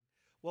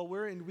Well,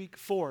 we're in week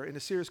 4 in a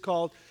series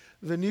called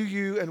The New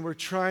You, and we're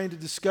trying to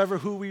discover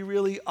who we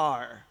really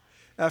are.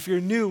 If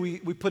you're new, we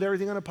put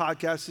everything on a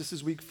podcast. This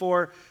is week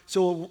 4,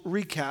 so we'll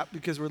recap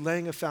because we're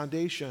laying a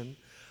foundation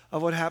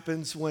of what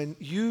happens when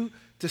you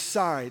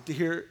decide to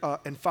hear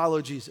and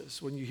follow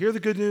Jesus. When you hear the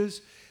good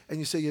news and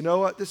you say, you know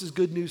what, this is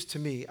good news to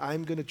me.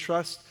 I'm going to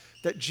trust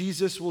that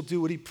Jesus will do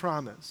what he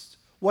promised.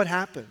 What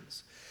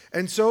happens?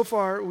 And so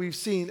far, we've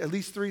seen at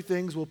least 3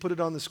 things. We'll put it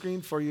on the screen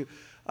for you.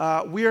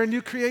 We are a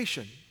new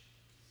creation.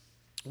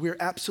 We're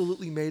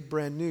absolutely made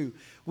brand new.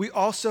 We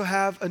also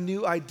have a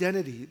new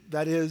identity.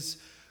 That is,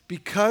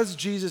 because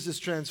Jesus has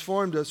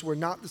transformed us, we're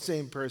not the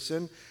same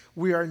person.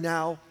 We are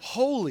now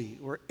holy.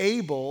 We're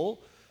able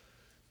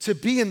to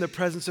be in the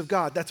presence of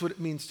God. That's what it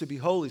means to be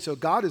holy. So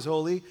God is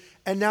holy,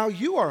 and now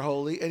you are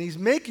holy, and he's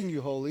making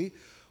you holy.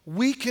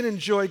 We can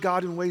enjoy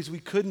God in ways we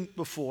couldn't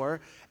before,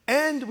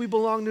 and we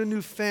belong to a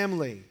new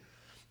family.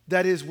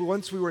 That is,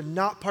 once we were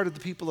not part of the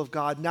people of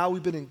God, now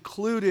we've been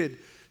included.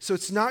 So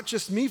it's not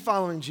just me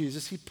following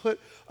Jesus. He put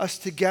us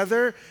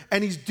together,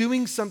 and he's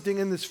doing something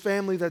in this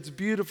family that's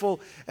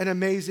beautiful and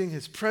amazing.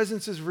 His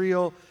presence is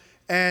real,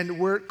 and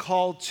we're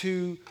called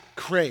to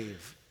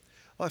crave.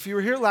 Well, if you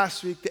were here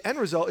last week, the end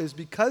result is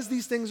because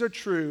these things are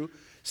true,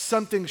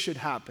 something should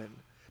happen.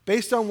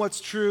 Based on what's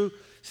true,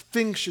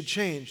 things should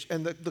change.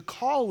 And the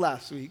call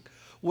last week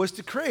was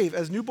to crave,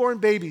 as newborn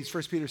babies,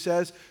 1 Peter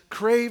says,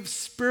 crave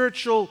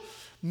spiritual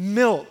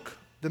milk.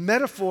 The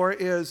metaphor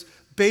is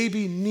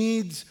baby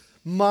needs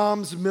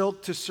mom's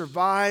milk to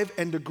survive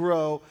and to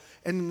grow.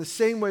 And in the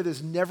same way,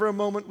 there's never a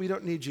moment we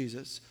don't need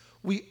Jesus.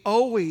 We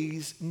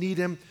always need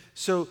him.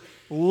 So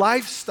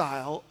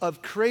lifestyle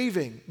of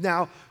craving.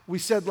 Now, we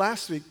said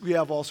last week we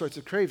have all sorts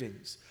of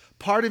cravings.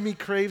 Part of me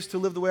craves to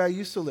live the way I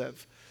used to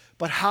live.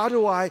 But how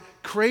do I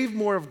crave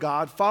more of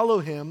God,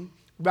 follow him,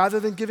 rather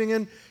than giving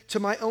in to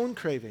my own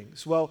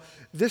cravings? Well,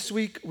 this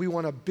week we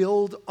want to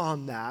build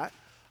on that,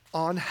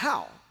 on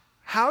how.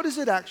 How does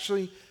it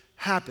actually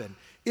happen?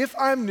 If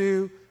I'm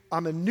new,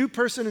 I'm a new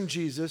person in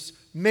Jesus,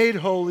 made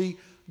holy,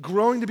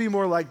 growing to be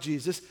more like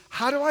Jesus.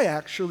 How do I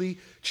actually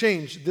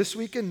change? This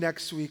week and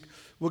next week,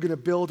 we're going to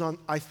build on,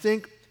 I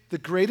think, the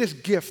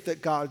greatest gift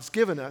that God's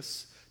given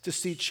us to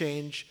see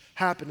change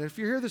happen. And if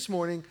you're here this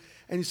morning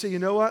and you say, you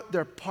know what,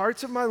 there are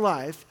parts of my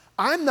life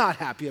I'm not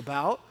happy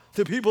about,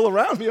 the people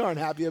around me aren't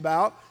happy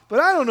about, but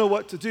I don't know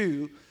what to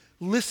do,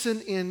 listen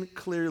in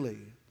clearly.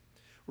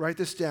 Write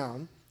this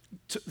down.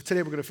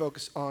 Today we're going to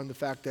focus on the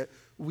fact that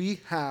we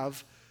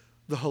have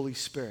the Holy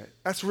Spirit.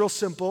 That's real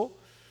simple,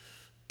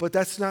 but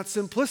that's not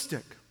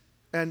simplistic.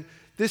 And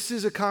this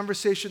is a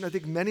conversation I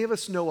think many of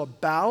us know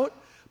about,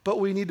 but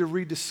we need to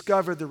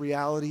rediscover the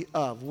reality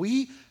of.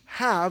 We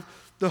have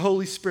the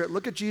Holy Spirit.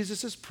 Look at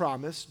Jesus'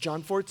 promise,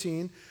 John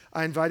 14.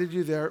 I invited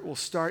you there. We'll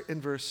start in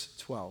verse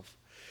 12.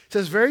 It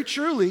says, very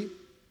truly,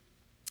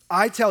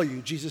 I tell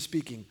you, Jesus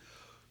speaking,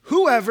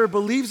 whoever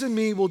believes in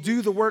me will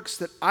do the works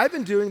that I've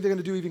been doing. They're going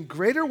to do even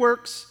greater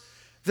works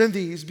than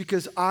these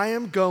because I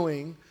am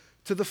going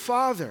to the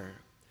Father.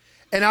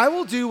 And I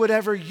will do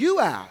whatever you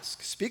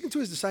ask, speaking to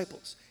his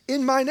disciples,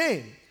 in my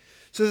name,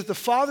 so that the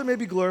Father may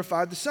be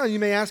glorified, the Son. You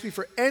may ask me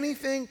for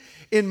anything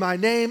in my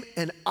name,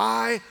 and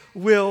I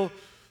will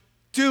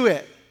do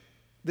it.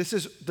 This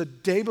is the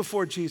day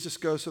before Jesus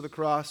goes to the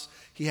cross.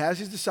 He has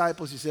his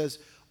disciples. He says,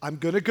 I'm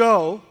going to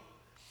go,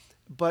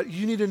 but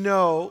you need to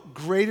know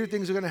greater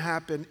things are going to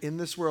happen in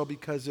this world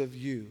because of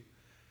you.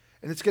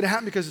 And it's going to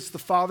happen because it's the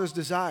Father's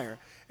desire.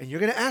 And you're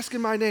going to ask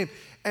in my name.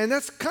 And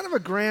that's kind of a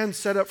grand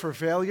setup for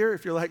failure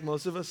if you're like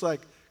most of us,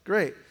 like,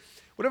 great.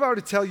 What if I were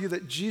to tell you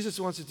that Jesus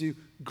wants to do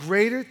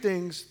greater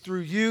things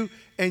through you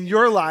and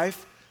your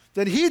life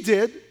than he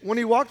did when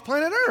he walked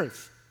planet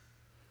Earth?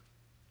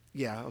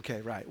 Yeah,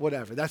 okay, right,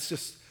 whatever. That's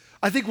just,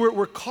 I think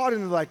we're caught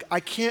in like, I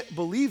can't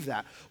believe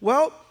that.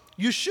 Well,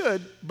 you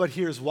should, but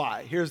here's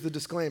why. Here's the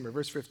disclaimer,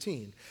 verse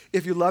 15.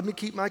 If you love me,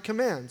 keep my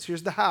commands.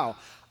 Here's the how.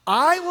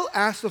 I will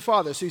ask the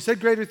Father. So he said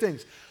greater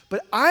things.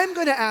 But I'm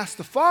going to ask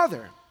the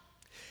Father,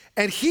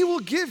 and he will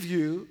give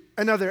you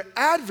another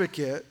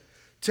advocate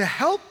to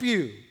help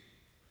you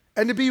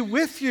and to be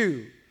with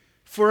you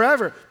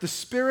forever. The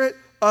Spirit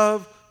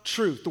of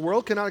truth. The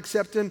world cannot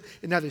accept him.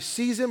 It neither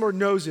sees him or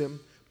knows him,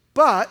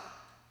 but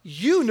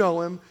you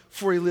know him,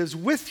 for he lives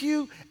with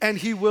you and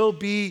he will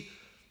be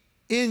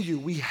in you.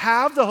 We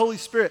have the Holy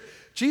Spirit.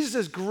 Jesus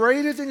says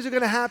greater things are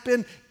going to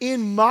happen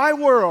in my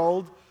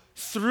world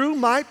through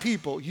my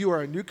people. You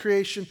are a new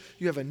creation.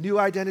 You have a new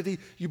identity.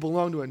 You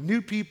belong to a new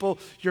people.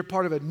 You're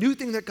part of a new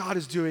thing that God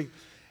is doing.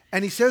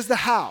 And he says the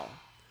how.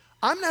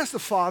 I'm going to ask the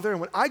Father, and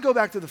when I go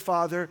back to the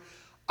Father,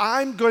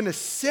 I'm going to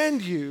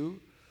send you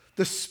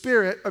the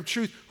Spirit of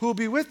truth who will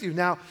be with you.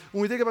 Now,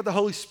 when we think about the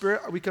Holy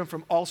Spirit, we come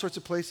from all sorts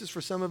of places.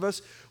 For some of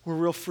us, we're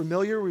real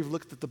familiar. We've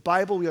looked at the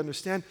Bible. We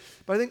understand.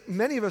 But I think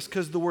many of us,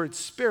 because the word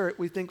Spirit,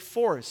 we think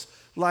force.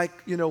 Like,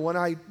 you know, when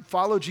I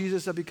follow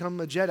Jesus, I become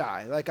a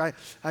Jedi. Like,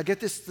 I get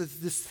this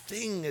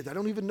thing. I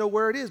don't even know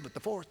where it is, but the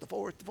force.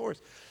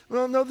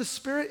 Well, no, the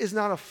Spirit is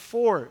not a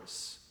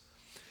force.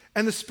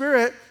 And the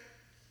Spirit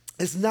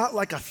is not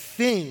like a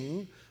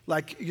thing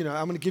Like, I'm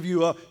going to give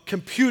you a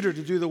computer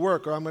to do the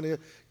work, or I'm going to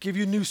give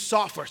you new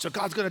software. So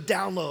God's going to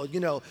download,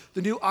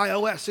 the new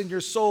iOS in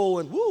your soul,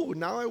 and woo,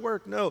 now I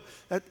work. No,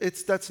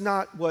 that's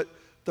not what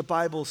the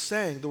Bible's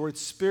saying. The word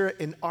Spirit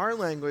in our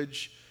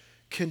language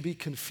can be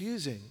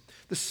confusing.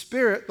 The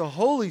Spirit, the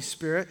Holy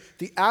Spirit,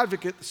 the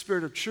advocate, the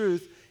Spirit of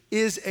truth,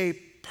 is a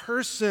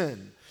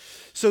person.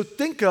 So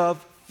think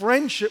of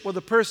friendship with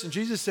a person.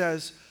 Jesus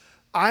says,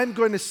 I'm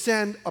going to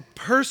send a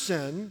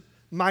person,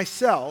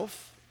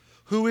 myself,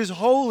 who is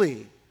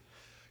holy.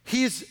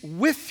 He's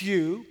with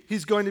you,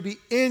 he's going to be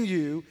in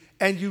you,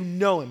 and you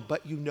know him,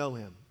 but you know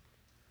him.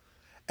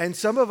 And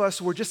some of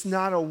us, we're just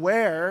not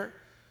aware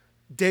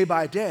day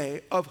by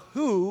day of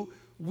who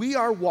we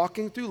are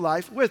walking through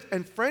life with.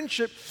 And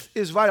friendship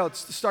is vital.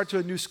 It's the start to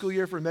a new school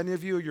year for many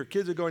of you. Your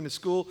kids are going to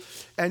school.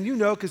 And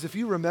because if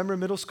you remember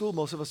middle school,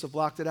 most of us have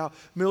blocked it out,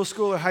 middle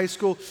school or high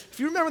school, if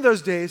you remember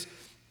those days,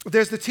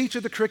 there's the teacher,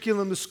 the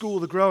curriculum, the school,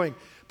 the growing.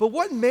 But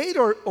what made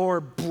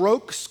or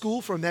broke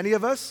school for many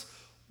of us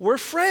were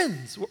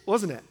friends,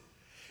 wasn't it?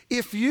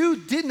 If you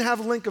didn't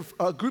have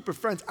a group of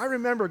friends, I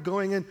remember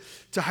going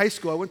into high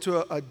school. I went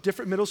to a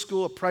different middle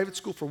school, a private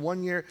school for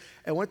 1 year,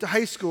 and went to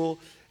high school,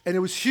 and it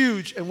was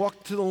huge, and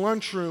walked to the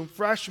lunchroom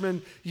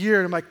freshman year,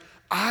 and I'm like,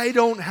 I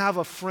don't have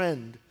a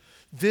friend.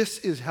 This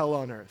is hell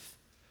on earth.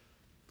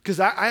 Because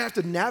I have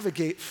to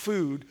navigate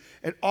food,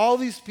 and all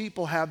these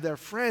people have their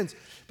friends.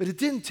 But it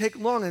didn't take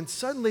long, and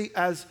suddenly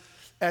as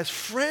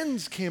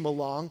friends came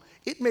along,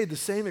 it made the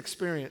same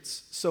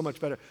experience so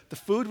much better. The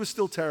food was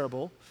still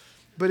terrible,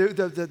 but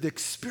the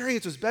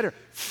experience was better.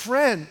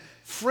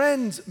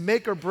 Friends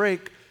make or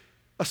break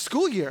a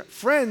school year.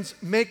 Friends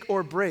make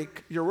or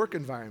break your work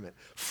environment.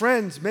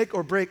 Friends make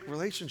or break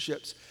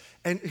relationships.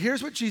 And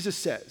here's what Jesus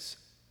says.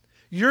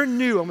 You're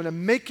new. I'm going to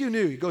make you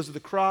new. He goes to the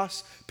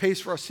cross, pays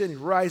for our sin. He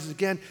rises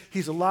again.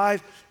 He's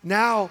alive.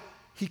 Now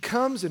he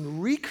comes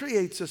and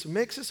recreates us,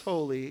 makes us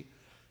holy,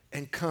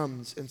 and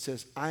comes and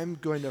says, I'm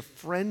going to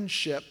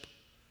friendship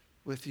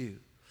with you.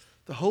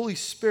 The Holy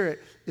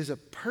Spirit is a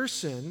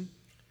person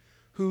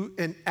who,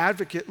 an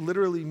advocate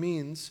literally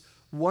means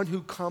one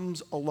who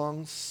comes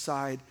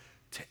alongside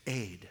to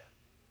aid.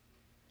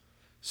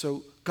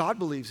 So God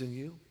believes in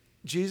you.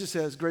 Jesus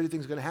says greater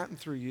things are going to happen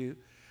through you,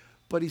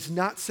 but he's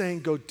not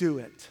saying go do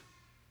it.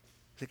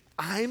 He's like,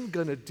 I'm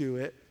going to do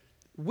it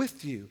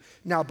with you.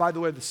 Now, by the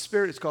way, the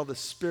Spirit is called the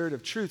Spirit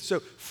of truth. So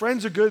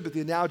friends are good, but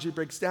the analogy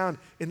breaks down.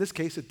 In this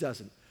case, it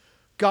doesn't.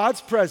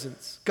 God's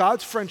presence,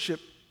 God's friendship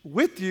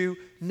with you,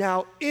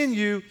 now in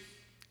you,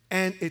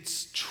 and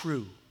it's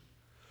true.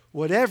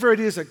 Whatever it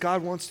is that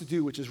God wants to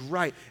do, which is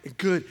right and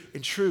good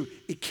and true,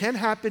 it can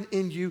happen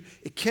in you,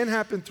 it can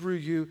happen through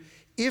you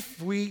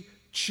if we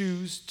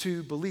choose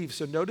to believe.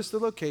 So notice the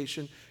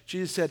location.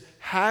 Jesus said,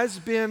 has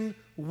been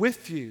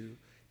with you,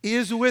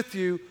 is with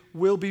you,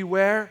 will be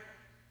where?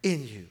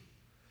 In you.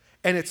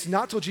 And it's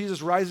not till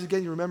Jesus rises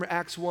again. You remember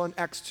Acts 1,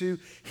 Acts 2.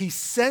 He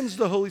sends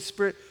the Holy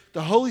Spirit.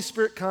 The Holy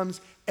Spirit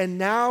comes, and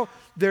now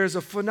there's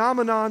a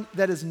phenomenon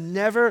that has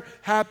never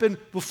happened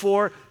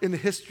before in the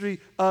history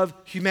of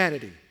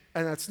humanity.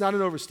 And that's not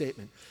an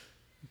overstatement.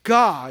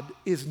 God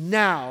is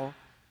now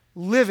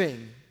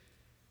living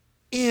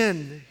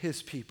in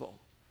his people.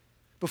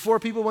 Before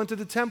people went to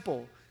the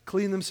temple,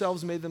 cleaned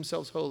themselves, made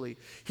themselves holy,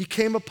 he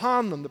came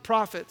upon them, the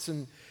prophets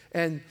and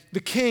the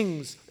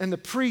kings and the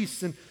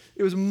priests, and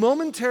it was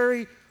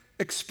momentary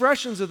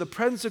expressions of the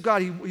presence of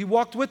God. He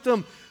walked with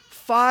them,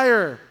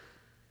 fire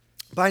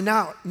by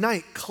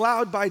night,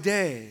 cloud by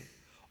day.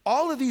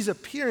 All of these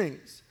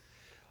appearings,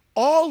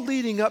 all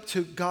leading up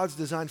to God's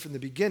design from the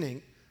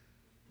beginning.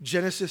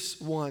 Genesis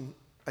 1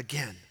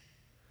 again,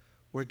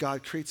 where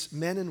God creates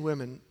men and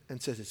women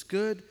and says it's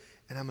good,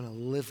 and I'm going to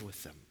live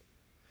with them.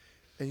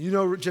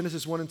 And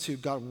Genesis 1 and 2,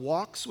 God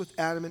walks with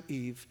Adam and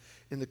Eve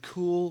in the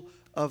cool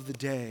of the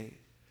day.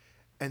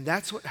 And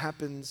that's what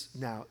happens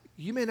now.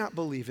 You may not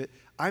believe it.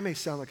 I may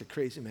sound like a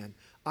crazy man.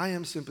 I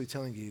am simply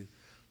telling you,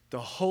 the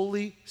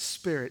Holy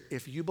Spirit,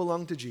 if you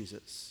belong to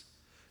Jesus,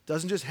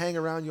 doesn't just hang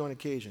around you on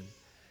occasion.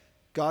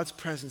 God's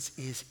presence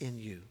is in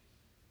you.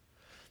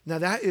 Now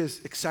that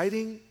is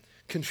exciting,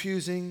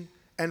 confusing,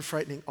 and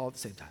frightening all at the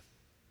same time.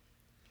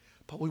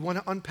 But we want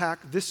to unpack.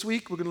 This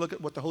week, we're going to look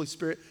at what the Holy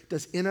Spirit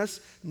does in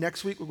us.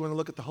 Next week, we're going to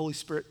look at the Holy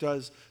Spirit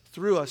does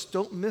through us.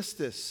 Don't miss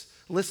this.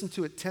 Listen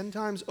to it 10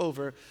 times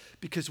over,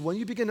 because when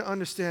you begin to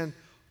understand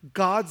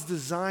God's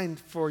design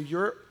for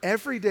your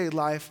everyday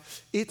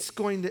life, it's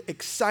going to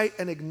excite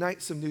and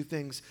ignite some new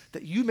things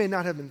that you may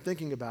not have been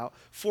thinking about.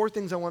 4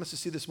 things I want us to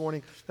see this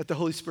morning that the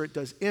Holy Spirit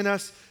does in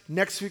us.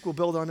 Next week, we'll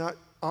build on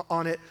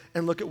it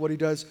and look at what he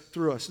does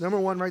through us. Number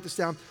 1, write this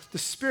down. The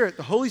Spirit,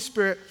 the Holy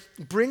Spirit,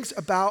 brings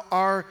about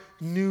our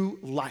new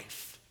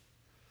life.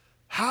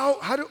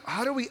 How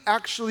do we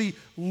actually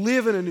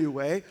live in a new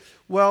way?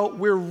 Well,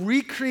 we're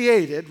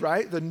recreated,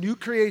 right? The new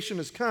creation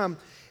has come,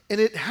 and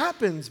it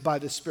happens by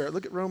the Spirit.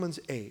 Look at Romans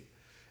 8.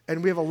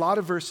 And we have a lot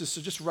of verses,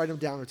 so just write them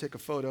down or take a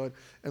photo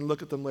and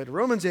look at them later.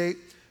 Romans 8,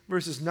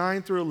 verses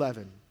 9 through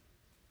 11.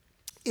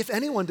 If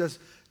anyone does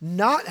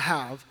not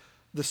have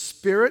the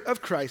Spirit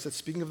of Christ, that's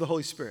speaking of the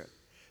Holy Spirit,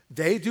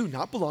 they do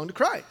not belong to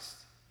Christ.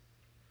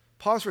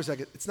 Pause for a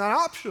second. It's not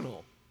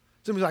optional.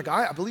 Somebody's like,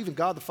 I believe in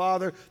God the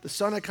Father, the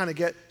Son I kind of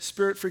get,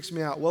 Spirit freaks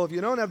me out. Well, if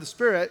you don't have the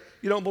Spirit,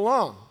 you don't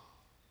belong.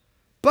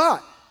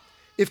 But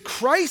if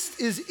Christ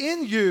is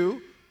in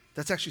you,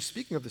 that's actually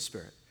speaking of the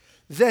Spirit,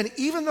 then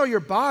even though your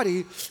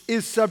body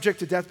is subject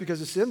to death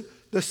because of sin,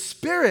 the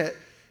Spirit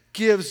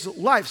gives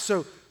life.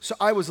 So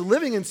I was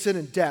living in sin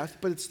and death,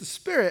 but it's the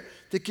Spirit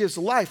that gives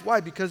life.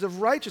 Why? Because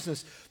of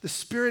righteousness. The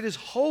Spirit is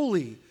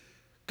holy.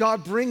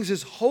 God brings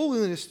his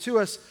holiness to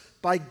us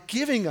by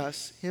giving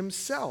us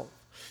himself.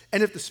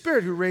 And if the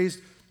Spirit who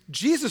raised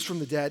Jesus from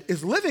the dead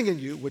is living in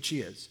you, which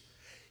he is,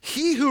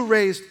 he who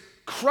raised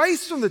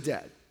Christ from the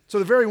dead, so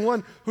the very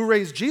one who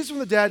raised Jesus from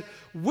the dead,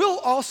 will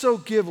also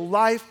give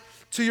life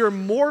to your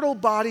mortal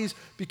bodies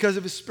because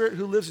of his Spirit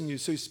who lives in you.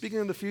 So he's speaking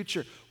in the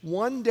future.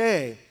 One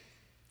day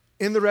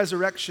in the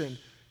resurrection,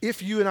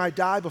 if you and I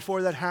die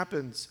before that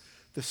happens,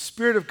 the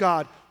Spirit of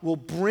God will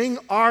bring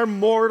our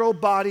mortal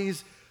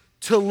bodies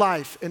to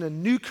life in a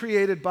new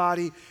created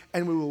body,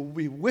 and we will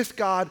be with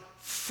God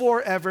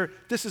forever.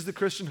 This is the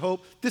Christian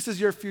hope. This is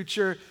your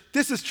future.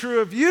 This is true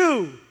of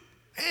you.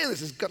 Man,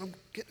 this is going to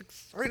get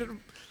excited.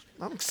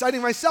 I'm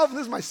exciting myself, and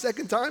this is my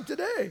second time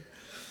today.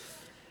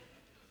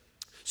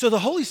 So the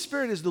Holy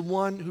Spirit is the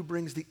one who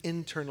brings the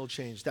internal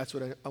change. That's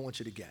what I want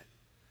you to get.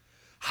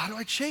 How do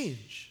I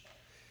change?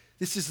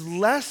 This is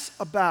less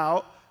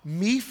about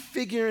me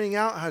figuring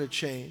out how to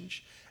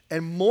change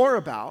and more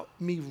about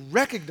me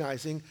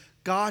recognizing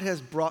God has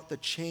brought the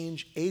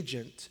change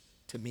agent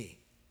to me.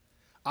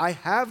 I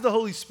have the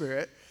Holy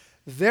Spirit,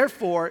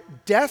 therefore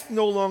death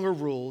no longer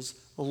rules.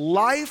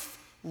 Life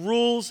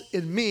rules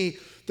in me.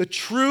 The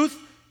truth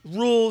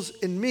rules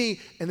in me,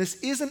 and this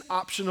isn't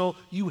optional.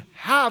 You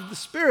have the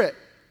Spirit.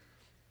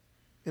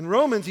 In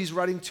Romans, he's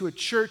writing to a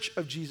church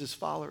of Jesus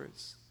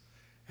followers,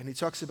 and he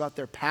talks about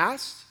their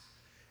past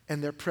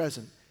and their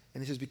present.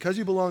 And he says, because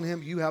you belong to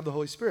him, you have the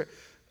Holy Spirit.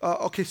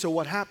 Okay, so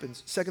what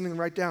happens? Second thing,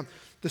 write down.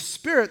 The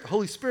Spirit, the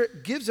Holy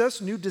Spirit, gives us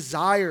new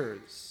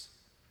desires.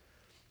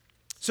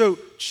 So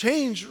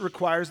change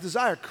requires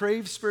desire.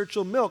 Crave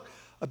spiritual milk.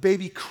 A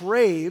baby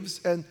craves,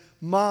 and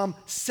mom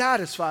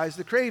satisfies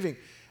the craving.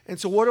 And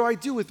so what do I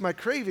do with my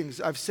cravings?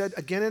 I've said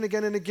again and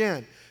again and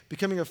again,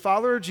 becoming a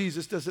follower of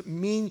Jesus doesn't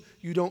mean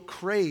you don't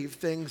crave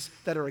things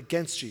that are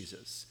against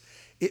Jesus.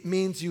 It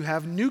means you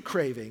have new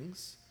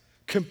cravings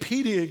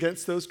competing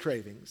against those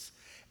cravings.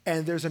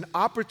 And there's an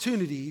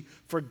opportunity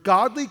for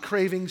godly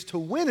cravings to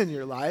win in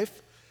your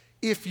life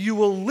if you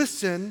will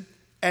listen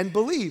and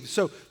believe.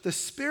 So the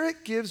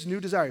Spirit gives new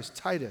desires.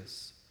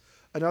 Titus,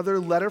 another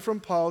letter from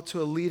Paul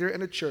to a leader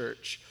in a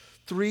church,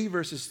 3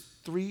 verses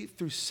 3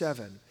 through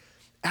 7.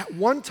 At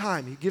one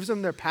time, he gives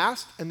them their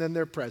past and then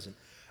their present.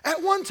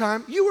 At one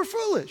time, you were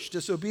foolish,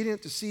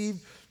 disobedient, deceived,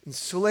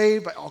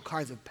 enslaved by all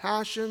kinds of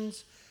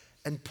passions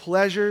and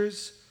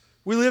pleasures.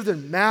 We lived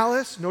in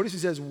malice. Notice he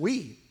says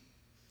we.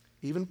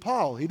 Even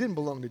Paul, he didn't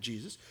belong to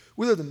Jesus.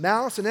 We lived in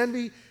malice and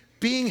envy,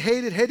 being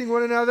hated, hating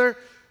one another.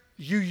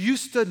 You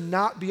used to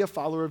not be a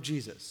follower of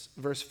Jesus.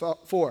 Verse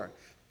 4.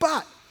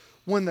 But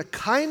when the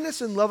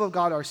kindness and love of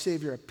God our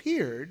Savior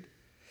appeared,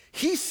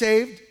 he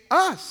saved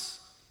us.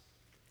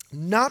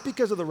 Not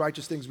because of the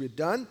righteous things we had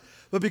done,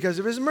 but because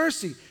of his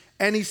mercy.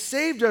 And he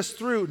saved us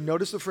through,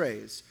 notice the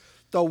phrase,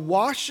 the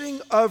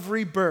washing of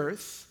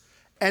rebirth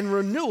and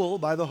renewal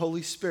by the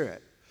Holy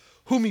Spirit,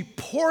 whom he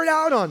poured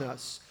out on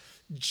us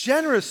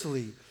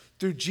generously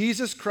through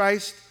Jesus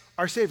Christ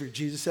our Savior.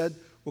 Jesus said,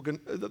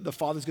 the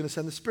Father's going to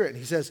send the Spirit. And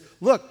he says,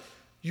 look,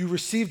 you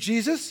received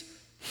Jesus,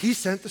 he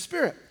sent the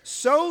Spirit,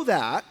 so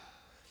that,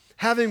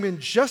 having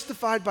been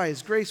justified by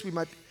his grace, we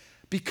might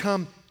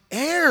become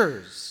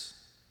heirs,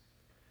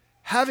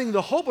 having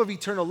the hope of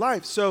eternal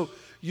life. So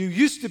you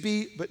used to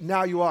be, but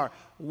now you are.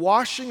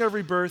 Washing of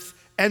rebirth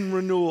and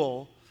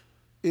renewal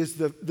is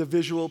the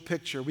visual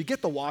picture. We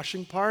get the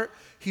washing part.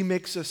 He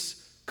makes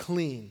us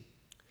clean.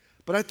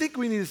 But I think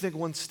we need to think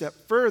one step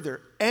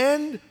further.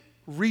 And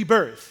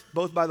rebirth,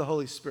 both by the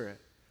Holy Spirit.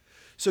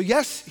 So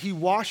yes, he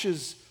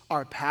washes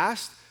our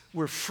past.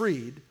 We're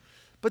freed.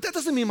 But that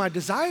doesn't mean my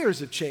desires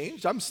have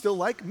changed. I'm still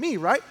like me,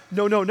 right?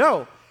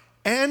 No.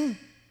 And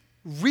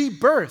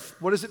rebirth,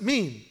 what does it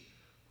mean?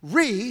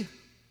 Rebirth.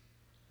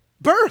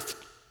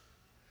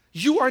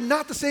 You are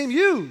not the same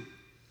you.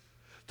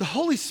 The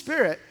Holy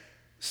Spirit,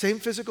 same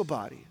physical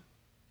body,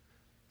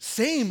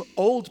 same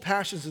old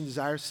passions and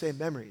desires, same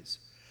memories.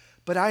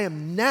 But I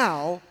am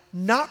now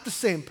not the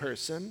same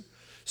person,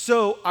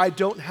 so I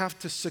don't have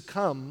to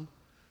succumb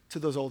to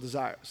those old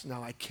desires.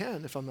 Now I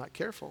can if I'm not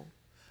careful.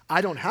 I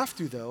don't have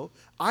to, though.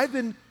 I've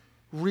been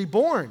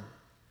reborn.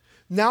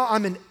 Now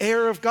I'm an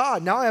heir of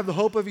God. Now I have the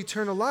hope of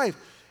eternal life.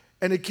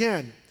 And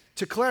again,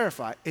 to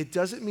clarify, it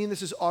doesn't mean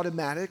this is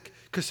automatic,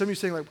 because some of you are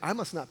saying, like, I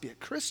must not be a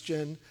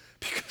Christian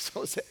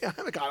because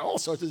I've got all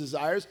sorts of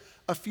desires.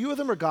 A few of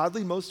them are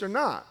godly, most are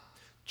not.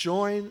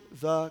 Join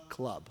the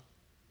club.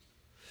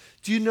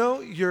 Do you know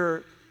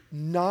your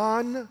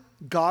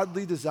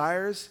non-godly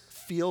desires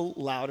feel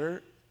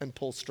louder and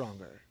pull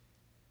stronger?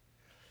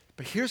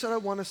 But here's what I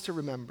want us to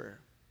remember.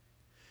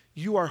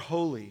 You are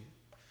holy.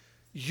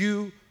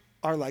 You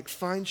are like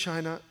fine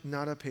china,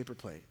 not a paper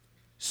plate.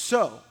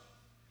 So,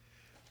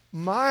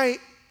 my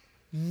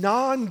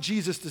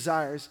non-Jesus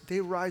desires,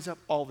 they rise up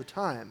all the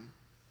time.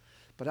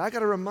 But I got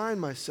to remind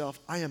myself,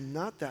 I am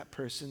not that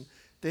person.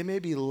 They may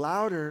be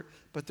louder,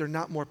 but they're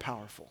not more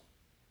powerful.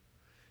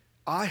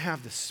 I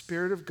have the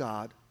Spirit of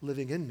God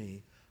living in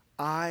me.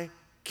 I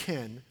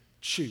can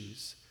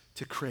choose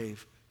to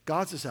crave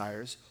God's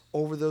desires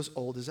over those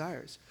old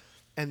desires.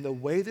 And the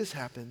way this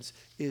happens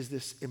is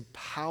this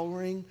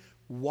empowering,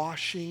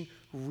 washing,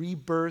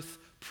 rebirth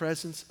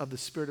presence of the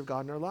Spirit of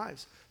God in our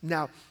lives.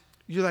 Now,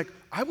 you're like,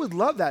 I would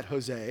love that,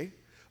 Jose.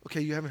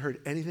 Okay, you haven't heard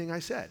anything I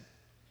said.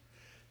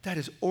 That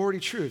is already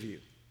true of you.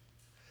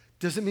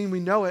 Doesn't mean we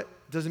know it.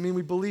 Doesn't mean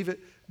we believe it.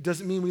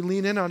 Doesn't mean we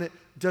lean in on it.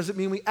 Doesn't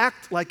mean we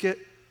act like it.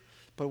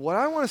 But what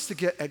I want us to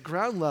get at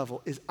ground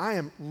level is I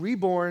am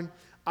reborn.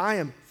 I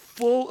am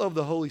full of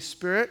the Holy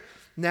Spirit.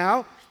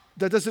 Now,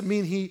 that doesn't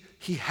mean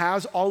he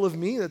has all of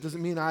me. That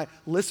doesn't mean I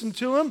listen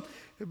to him.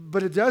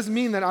 But it does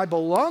mean that I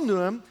belong to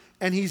him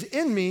and he's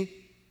in me.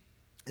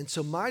 And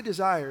so my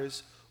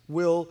desires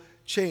will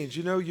change.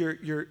 You know,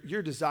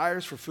 your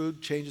desires for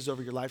food changes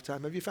over your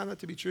lifetime. Have you found that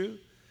to be true?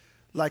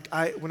 Like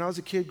when I was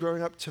a kid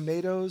growing up,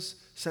 tomatoes,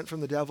 sent from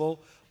the devil.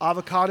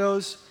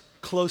 Avocados,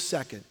 close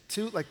second.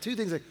 Two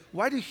things like,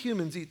 why do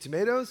humans eat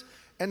tomatoes?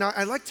 And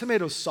I like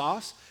tomato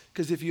sauce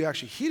because if you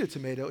actually heat a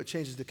tomato, it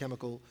changes the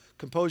chemical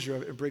composure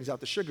of it and brings out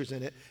the sugars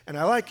in it. And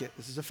I like it.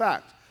 This is a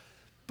fact.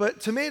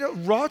 But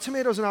raw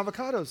tomatoes and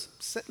avocados,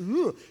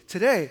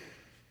 today,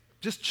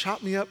 just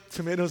chop me up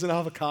tomatoes and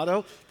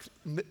avocado,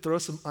 throw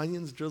some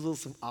onions, drizzle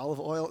some olive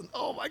oil, and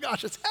oh my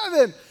gosh, it's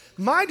heaven.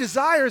 My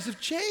desires have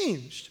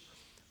changed.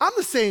 I'm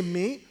the same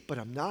me, but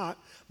I'm not.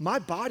 My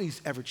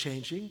body's ever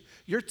changing.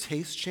 Your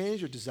tastes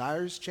change, your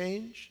desires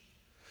change.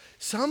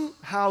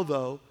 Somehow,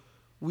 though,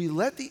 we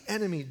let the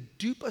enemy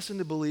dupe us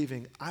into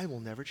believing, I will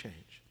never change.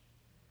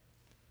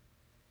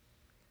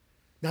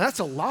 Now, that's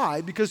a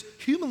lie because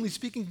humanly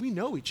speaking, we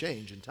know we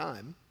change in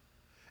time.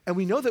 And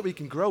we know that we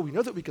can grow. We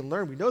know that we can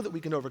learn. We know that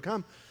we can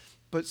overcome.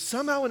 But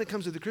somehow when it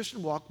comes to the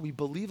Christian walk, we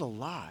believe a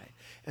lie.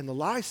 And the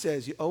lie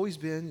says, you always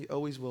been, you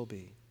always will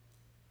be.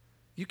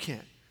 You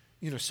can't.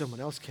 Someone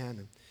else can.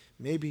 And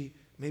maybe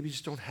you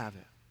just don't have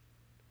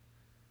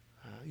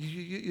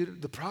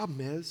it. The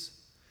problem is,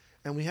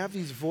 and we have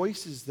these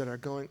voices that are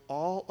going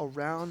all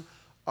around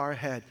our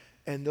head.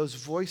 And those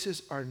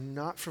voices are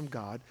not from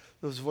God.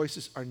 Those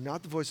voices are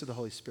not the voice of the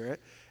Holy Spirit.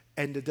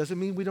 And it doesn't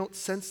mean we don't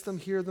sense them,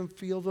 hear them,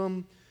 feel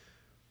them,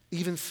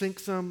 even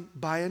think them,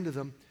 buy into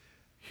them.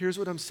 Here's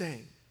what I'm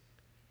saying.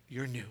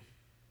 You're new.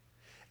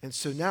 And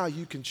so now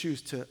you can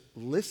choose to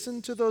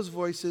listen to those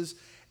voices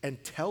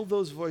and tell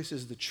those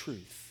voices the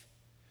truth.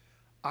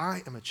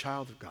 I am a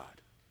child of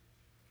God.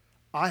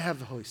 I have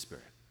the Holy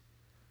Spirit.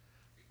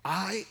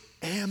 I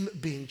am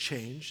being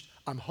changed.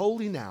 I'm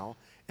holy now,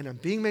 and I'm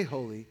being made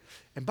holy.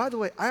 And by the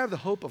way, I have the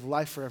hope of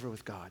life forever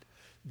with God.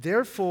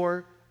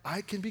 Therefore,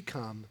 I can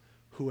become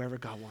whoever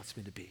God wants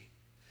me to be.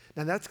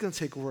 Now, that's going to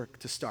take work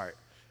to start.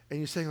 And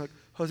you're saying, like,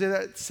 Jose,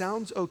 that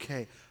sounds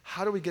okay.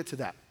 How do we get to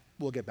that?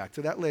 We'll get back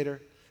to that later.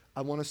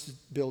 I want us to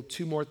build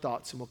two more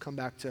thoughts, and we'll come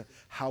back to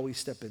how we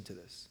step into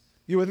this.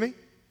 You with me?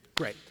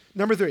 Great.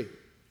 Number 3,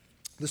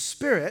 the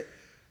Spirit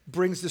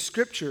brings the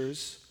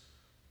Scriptures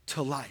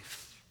to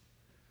life.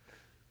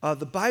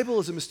 The Bible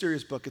is a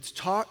mysterious book. It's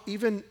taught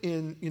even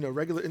in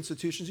regular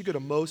institutions. You go to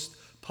most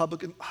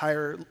public and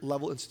higher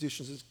level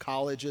institutions,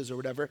 colleges or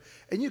whatever,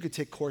 and you could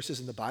take courses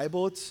in the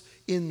Bible. It's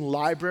in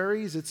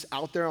libraries. It's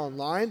out there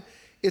online.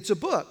 It's a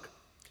book.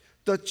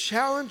 The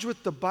challenge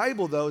with the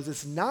Bible, though, is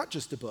it's not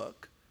just a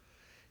book.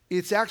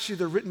 It's actually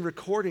the written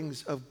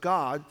recordings of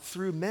God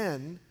through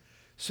men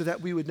so that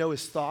we would know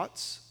his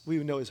thoughts, we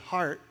would know his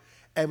heart,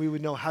 and we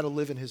would know how to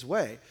live in his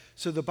way.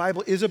 So the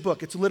Bible is a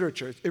book. It's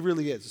literature. It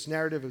really is. It's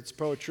narrative. It's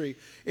poetry.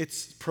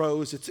 It's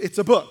prose. It's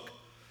a book.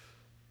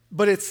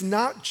 But it's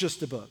not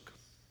just a book.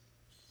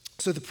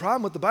 So the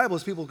problem with the Bible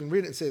is people can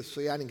read it and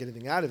say, I didn't get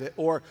anything out of it.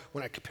 Or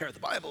when I compare the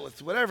Bible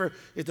with whatever,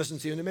 it doesn't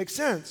seem to make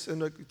sense.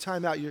 And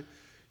time out, you're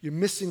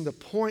missing the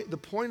point. The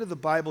point of the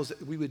Bible is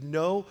that we would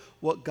know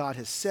what God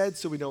has said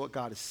so we know what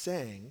God is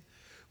saying.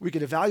 We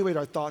can evaluate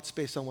our thoughts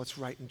based on what's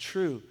right and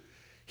true.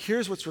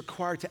 Here's what's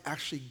required to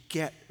actually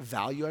get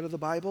value out of the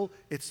Bible.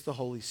 It's the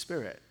Holy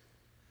Spirit.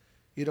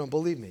 You don't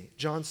believe me?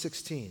 John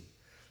 16,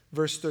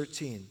 verse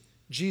 13.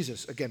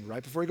 Jesus, again,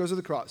 right before he goes to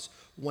the cross,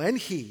 when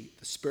he,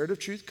 the Spirit of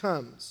truth,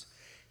 comes,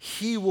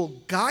 he will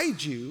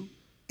guide you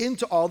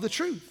into all the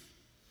truth.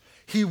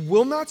 He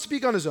will not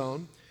speak on his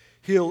own.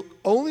 He'll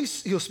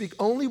speak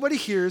only what he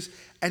hears,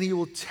 and he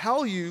will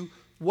tell you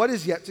what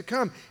is yet to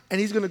come.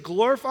 And he's going to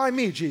glorify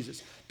me,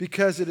 Jesus,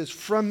 because it is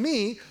from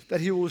me that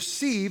he will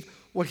receive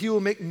what he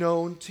will make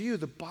known to you.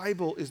 The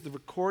Bible is the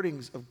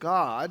recordings of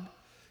God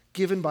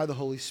given by the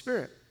Holy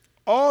Spirit.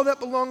 All that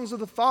belongs to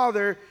the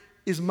Father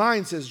is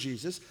mine, says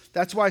Jesus.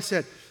 That's why I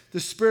said the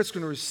Spirit's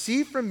going to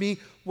receive from me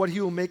what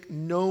he will make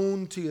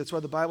known to you. That's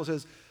why the Bible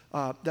says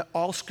that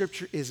all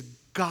Scripture is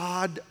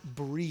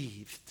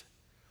God-breathed.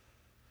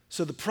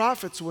 So the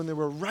prophets, when they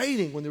were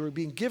writing, when they were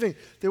being given,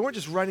 they weren't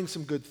just writing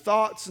some good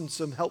thoughts and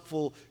some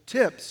helpful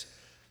tips.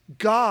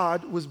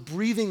 God was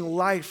breathing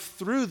life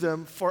through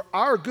them for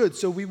our good,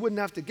 so we wouldn't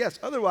have to guess.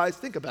 Otherwise,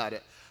 think about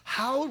it.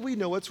 How would we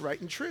know what's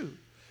right and true?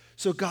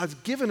 So God's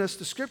given us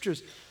the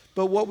scriptures.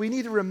 But what we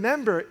need to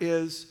remember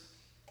is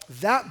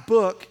that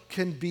book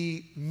can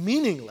be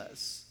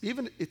meaningless.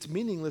 Even it's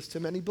meaningless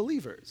to many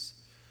believers.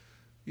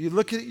 You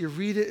look at it, you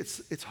read it,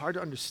 it's hard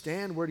to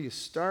understand. Where do you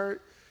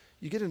start?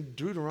 You get in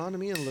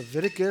Deuteronomy and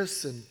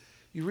Leviticus, and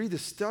you read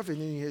this stuff,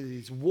 and then you hear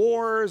these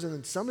wars, and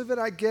then some of it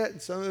I get,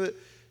 and some of it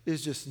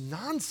is just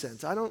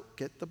nonsense. I don't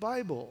get the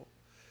Bible.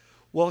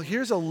 Well,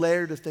 here's a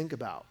layer to think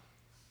about.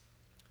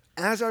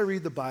 As I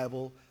read the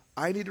Bible,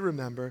 I need to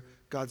remember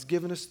God's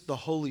given us the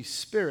Holy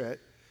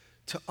Spirit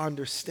to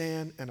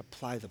understand and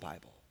apply the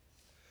Bible.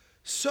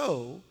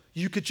 So,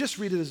 you could just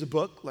read it as a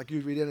book, like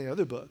you'd read any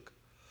other book,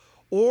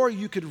 or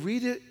you could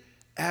read it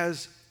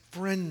as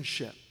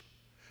friendship.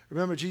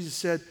 Remember, Jesus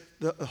said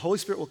the Holy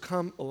Spirit will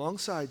come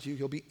alongside you,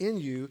 he'll be in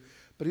you,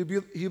 but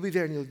he'll be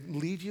there and he'll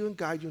lead you and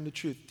guide you into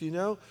truth. Do you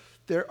know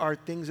there are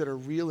things that are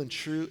real and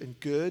true and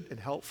good and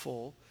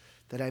helpful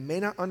that I may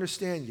not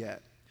understand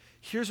yet?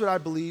 Here's what I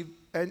believe,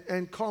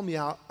 and call me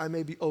out, I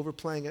may be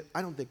overplaying it.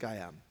 I don't think I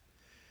am.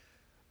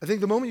 I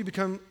think the moment you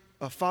become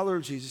a follower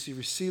of Jesus, you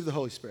receive the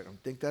Holy Spirit. I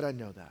don't think that I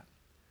know that.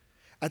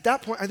 At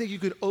that point, I think you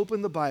could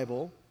open the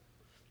Bible,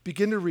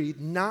 begin to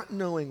read, not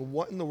knowing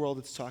what in the world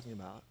it's talking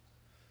about,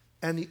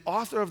 and the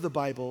author of the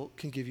Bible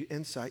can give you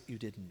insight you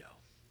didn't know.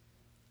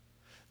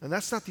 And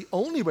that's not the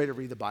only way to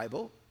read the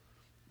Bible.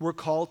 We're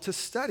called to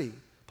study.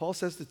 Paul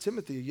says to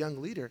Timothy, a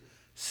young leader,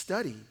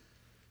 study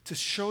to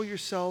show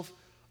yourself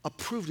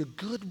approved, a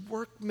good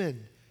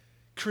workman,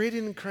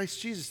 created in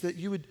Christ Jesus, that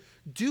you would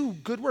do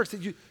good works,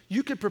 that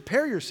you could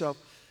prepare yourself.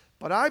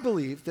 But I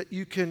believe that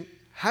you can,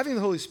 having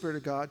the Holy Spirit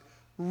of God,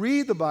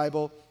 read the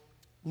Bible,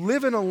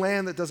 live in a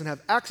land that doesn't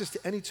have access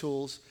to any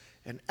tools,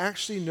 and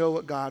actually know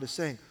what God is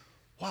saying.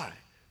 Why?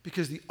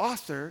 Because the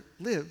author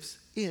lives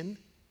in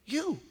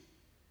you.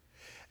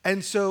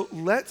 And so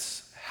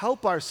let's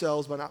help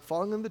ourselves by not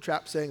falling into the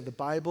trap saying the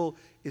Bible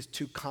is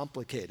too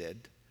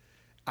complicated.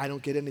 I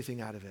don't get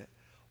anything out of it.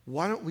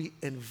 Why don't we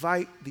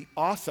invite the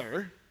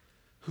author,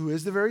 who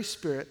is the very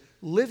Spirit,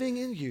 living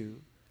in you,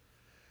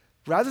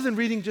 rather than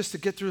reading just to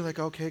get through like,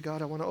 okay,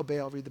 God, I want to obey,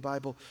 I'll read the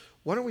Bible.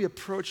 Why don't we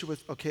approach it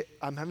with, okay,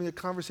 I'm having a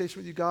conversation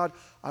with you, God.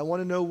 I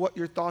want to know what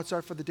your thoughts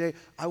are for the day.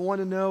 I want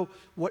to know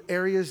what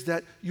areas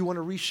that you want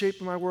to reshape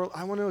in my world.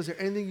 I want to know, is there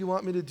anything you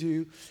want me to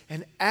do?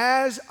 And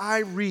as I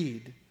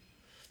read,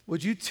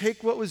 would you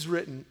take what was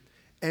written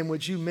and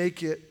would you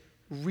make it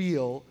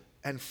real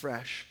and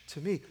fresh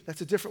to me?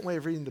 That's a different way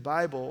of reading the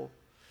Bible,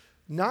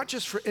 not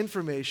just for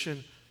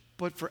information,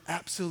 but for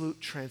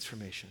absolute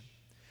transformation.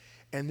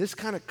 And this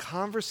kind of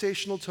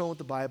conversational tone with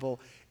the Bible,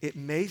 it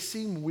may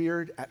seem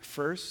weird at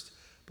first,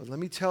 but let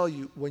me tell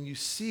you, when you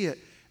see it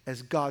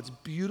as God's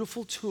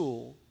beautiful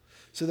tool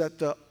so that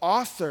the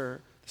author,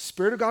 the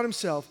Spirit of God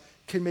himself,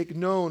 can make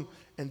known,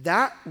 and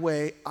that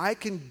way I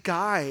can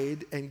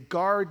guide and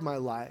guard my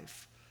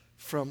life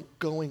from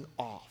going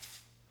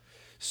off.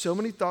 So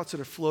many thoughts that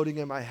are floating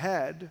in my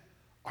head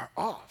are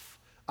off.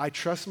 I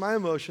trust my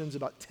emotions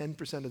about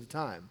 10% of the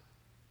time.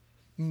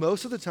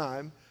 Most of the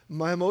time,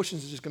 my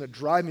emotions are just going to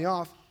drive me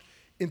off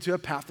into a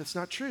path that's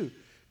not true.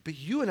 But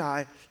you and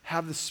I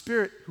have the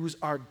Spirit who's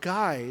our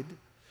guide,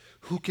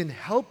 who can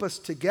help us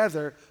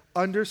together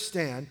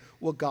understand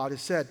what God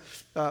has said.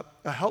 A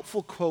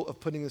helpful quote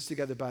of putting this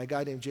together by a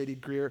guy named J.D.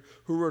 Greear,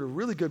 who wrote a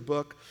really good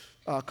book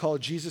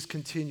called Jesus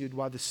Continued,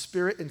 Why the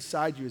Spirit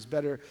Inside You is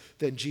Better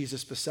Than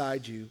Jesus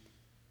Beside You.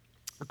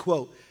 A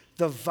quote,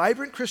 "The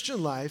vibrant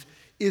Christian life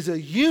is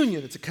a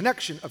union, it's a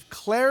connection of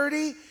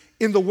clarity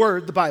in the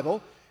Word, the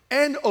Bible,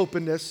 and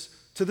openness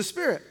to the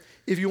Spirit.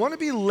 If you want to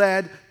be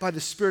led by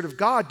the Spirit of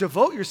God,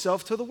 devote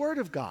yourself to the Word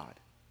of God.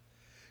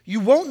 You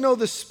won't know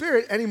the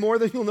Spirit any more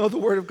than you'll know the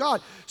Word of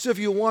God. So if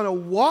you want to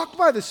walk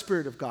by the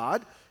Spirit of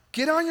God,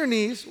 get on your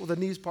knees, well, the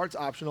knees part's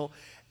optional,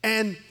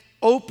 and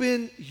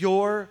open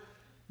your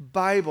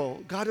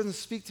Bible." God doesn't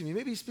speak to me.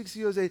 Maybe he speaks to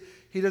you as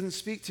he doesn't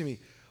speak to me.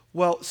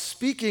 Well,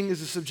 speaking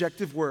is a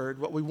subjective word.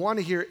 What we want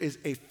to hear is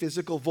a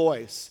physical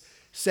voice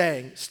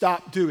saying,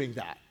 stop doing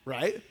that,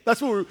 right?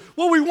 That's what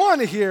we want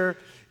to hear.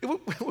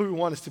 What we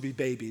want is to be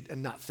babied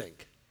and not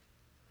think.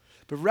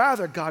 But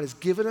rather, God has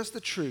given us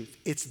the truth.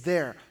 It's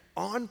there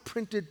on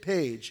printed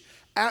page,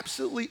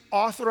 absolutely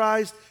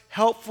authorized,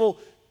 helpful,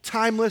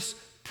 timeless,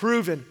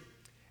 proven.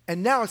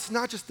 And now it's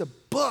not just a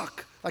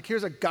book. Like,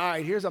 here's a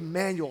guide, here's a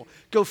manual.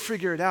 Go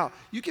figure it out.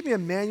 You give me a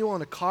manual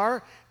on a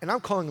car, and I'm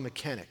calling a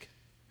mechanic.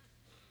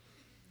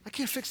 I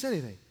can't fix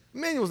anything. The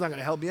manual's not going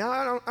to help me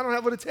out. I don't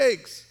have what it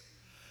takes.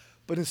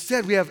 But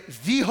instead, we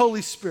have the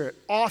Holy Spirit,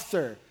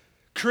 author,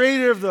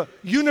 creator of the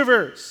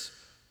universe.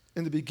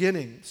 In the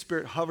beginning, the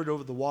Spirit hovered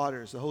over the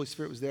waters. The Holy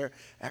Spirit was there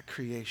at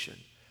creation.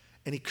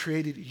 And he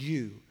created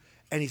you.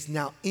 And he's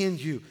now in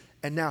you.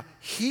 And now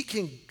he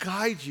can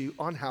guide you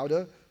on how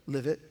to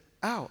live it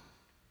out.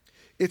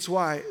 It's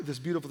why this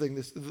beautiful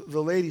thing,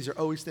 the ladies are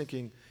always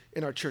thinking,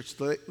 in our church.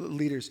 The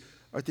leaders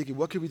are thinking,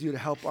 what can we do to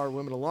help our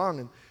women along?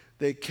 And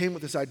they came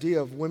with this idea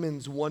of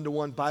women's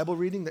one-to-one Bible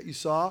reading that you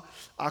saw.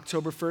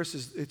 October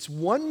 1st it's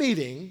one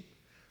meeting,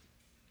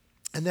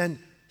 and then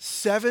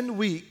 7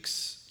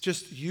 weeks,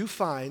 just you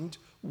find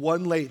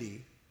one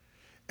lady,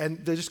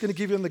 and they're just going to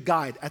give you the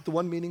guide at the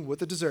one meeting with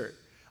the dessert,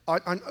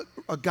 on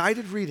a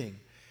guided reading.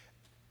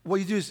 What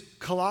you do is,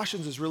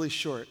 Colossians is really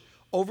short.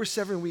 Over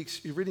 7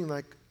 weeks, you're reading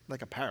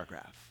like a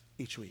paragraph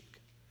each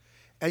week.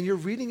 And you're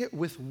reading it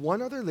with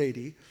one other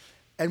lady,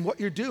 and what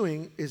you're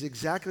doing is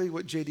exactly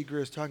what J.D.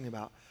 Greear is talking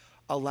about,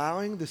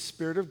 allowing the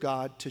Spirit of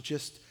God to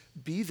just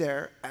be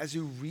there as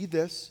you read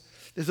this.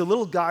 There's a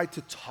little guide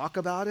to talk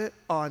about it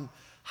on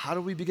how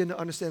do we begin to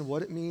understand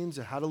what it means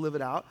and how to live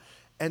it out.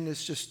 And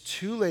it's just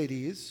 2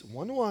 ladies,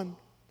 one-to-one,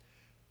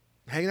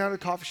 hanging out at a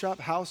coffee shop,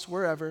 house,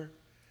 wherever,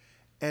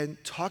 and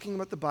talking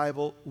about the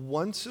Bible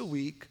once a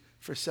week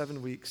for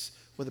 7 weeks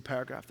with a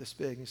paragraph this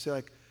big. And you say,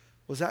 like,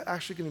 was that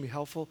actually going to be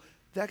helpful?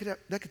 That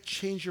could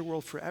change your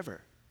world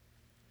forever.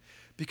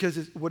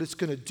 Because what it's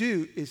going to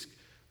do is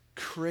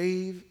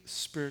crave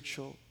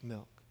spiritual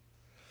milk.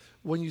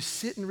 When you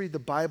sit and read the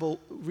Bible,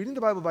 reading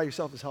the Bible by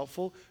yourself is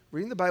helpful.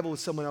 Reading the Bible with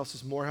someone else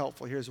is more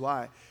helpful. Here's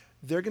why.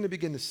 They're going to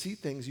begin to see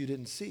things you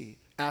didn't see,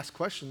 ask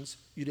questions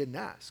you didn't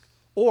ask.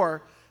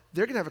 Or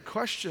they're going to have a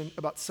question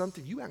about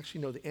something you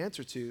actually know the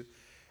answer to.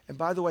 And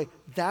by the way,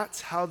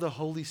 that's how the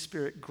Holy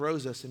Spirit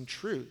grows us in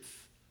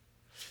truth.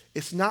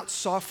 It's not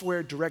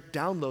software direct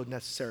download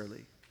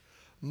necessarily.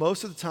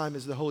 Most of the time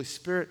is the Holy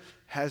Spirit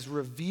has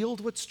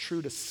revealed what's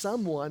true to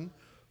someone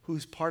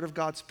who's part of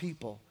God's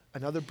people,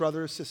 another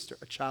brother or sister,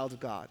 a child of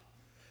God.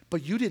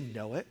 But you didn't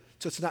know it,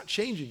 so it's not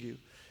changing you.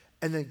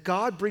 And then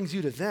God brings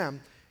you to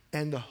them,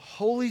 and the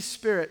Holy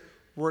Spirit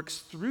works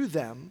through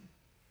them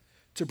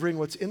to bring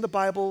what's in the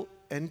Bible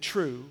and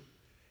true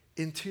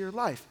into your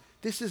life.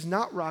 This is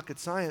not rocket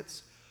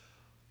science,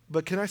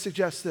 but can I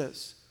suggest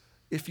this?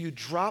 If you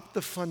drop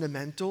the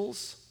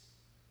fundamentals,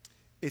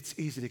 it's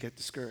easy to get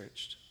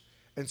discouraged.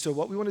 And so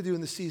what we want to do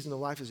in this season of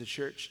life as a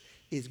church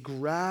is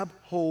grab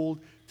hold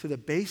to the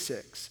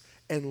basics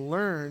and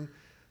learn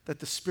that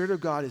the Spirit of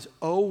God is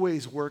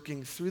always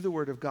working through the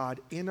Word of God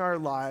in our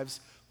lives.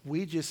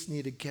 We just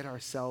need to get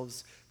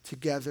ourselves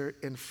together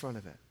in front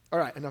of it. All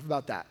right, enough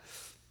about that.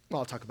 Well,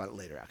 I'll talk about it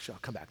later, actually.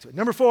 I'll come back to it.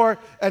 Number 4,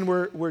 and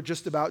we're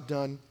just about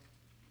done,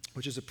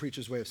 which is a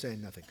preacher's way of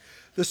saying nothing.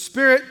 The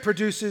Spirit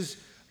produces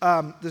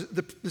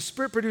the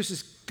Spirit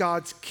produces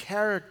God's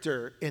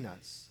character in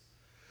us.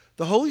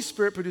 The Holy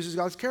Spirit produces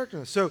God's character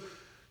in us. So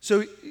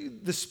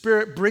the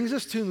Spirit brings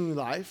us to new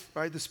life,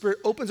 right? The Spirit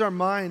opens our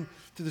mind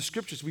to the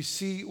Scriptures. We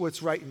see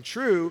what's right and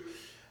true.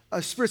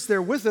 Spirit's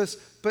there with us,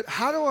 but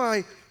how do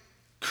I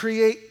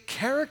create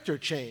character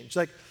change?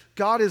 Like,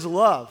 God is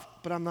love,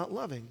 but I'm not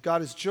loving.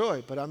 God is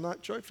joy, but I'm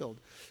not joy-filled.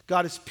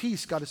 God is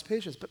peace, God is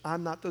patience, but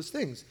I'm not those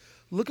things.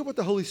 Look at what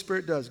the Holy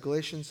Spirit does.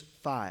 Galatians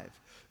 5,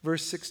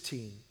 verse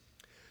 16.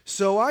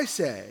 So I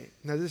say,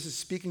 now this is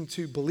speaking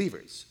to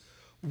believers,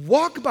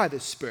 walk by the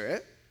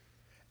Spirit,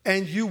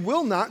 and you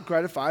will not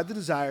gratify the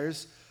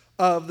desires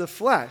of the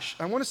flesh.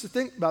 I want us to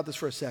think about this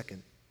for a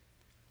second.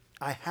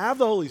 I have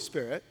the Holy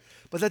Spirit,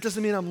 but that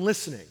doesn't mean I'm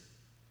listening.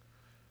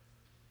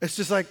 It's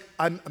just like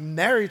I'm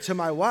married to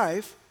my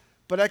wife,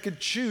 but I could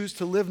choose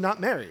to live not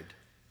married,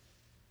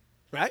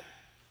 right?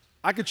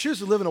 I could choose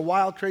to live in a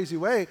wild, crazy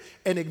way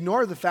and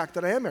ignore the fact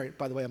that I am married.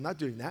 By the way, I'm not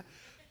doing that,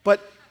 but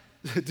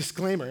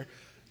disclaimer.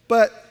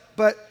 But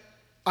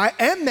I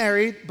am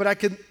married, but I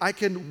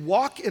can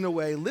walk in a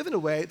way, live in a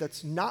way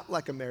that's not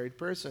like a married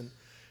person.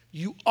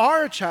 You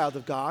are a child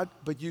of God,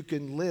 but you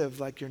can live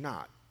like you're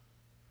not.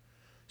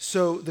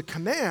 So the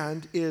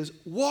command is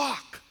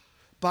walk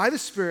by the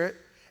Spirit,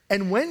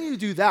 and when you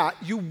do that,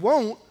 you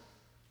won't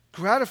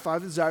gratify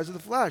the desires of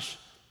the flesh.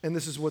 And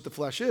this is what the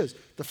flesh is.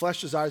 The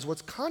flesh desires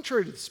what's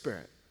contrary to the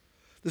Spirit.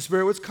 The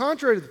Spirit what's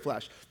contrary to the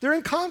flesh. They're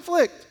in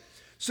conflict,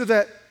 so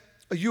that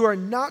you are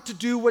not to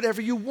do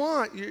whatever you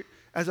want.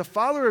 As a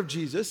follower of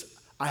Jesus,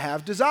 I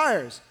have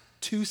desires,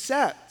 2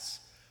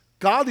 sets.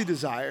 Godly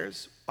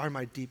desires are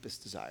my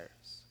deepest desires.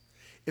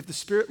 If the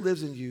Spirit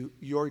lives in you,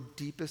 your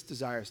deepest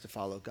desire is to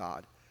follow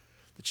God.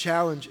 The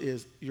challenge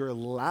is your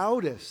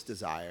loudest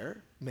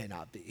desire may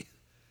not be.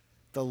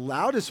 The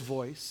loudest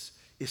voice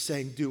is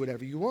saying, do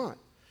whatever you want.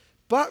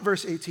 But,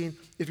 verse 18,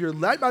 if you're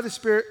led by the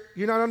Spirit,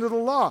 you're not under the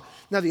law.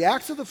 Now, the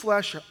acts of the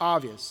flesh are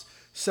obvious.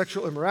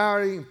 Sexual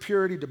immorality,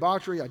 impurity,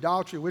 debauchery,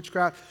 idolatry,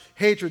 witchcraft,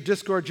 hatred,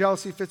 discord,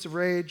 jealousy, fits of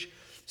rage,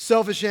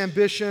 selfish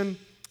ambition,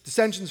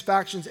 dissensions,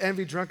 factions,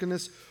 envy,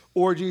 drunkenness,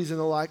 orgies, and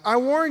the like. I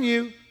warn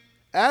you,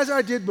 as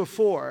I did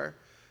before,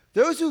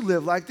 those who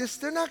live like this,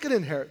 they're not going to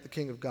inherit the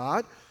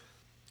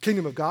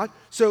kingdom of God.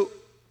 So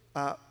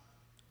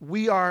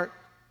we are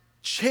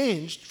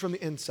changed from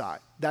the inside.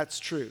 That's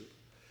true.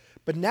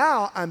 But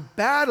now I'm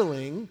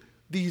battling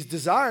these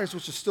desires,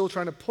 which are still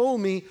trying to pull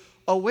me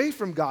away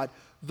from God.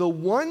 The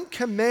one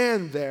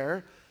command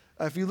there,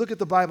 if you look at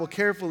the Bible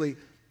carefully,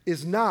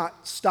 is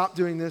not stop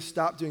doing this,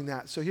 stop doing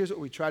that. So here's what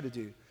we try to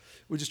do.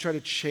 We just try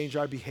to change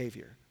our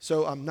behavior.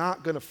 So I'm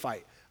not going to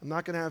fight. I'm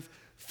not going to have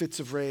fits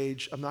of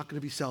rage. I'm not going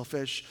to be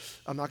selfish.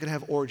 I'm not going to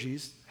have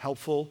orgies.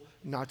 Helpful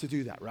not to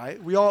do that,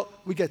 right?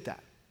 We get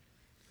that.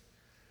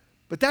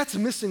 But that's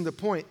missing the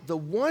point. The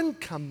one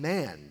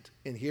command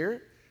in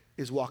here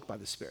is walk by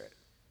the Spirit.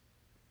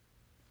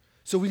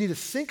 So we need to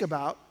think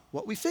about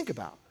what we think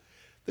about.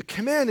 The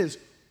command is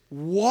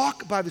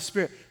walk by the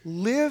Spirit.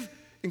 Live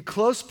in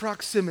close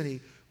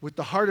proximity with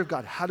the heart of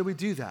God. How do we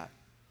do that?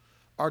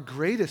 Our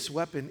greatest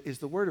weapon is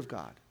the Word of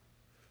God.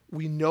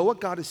 We know what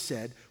God has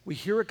said. We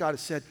hear what God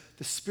has said.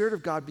 The Spirit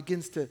of God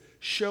begins to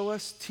show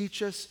us,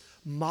 teach us,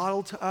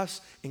 model to us,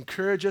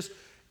 encourage us.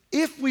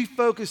 If we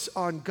focus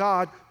on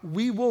God,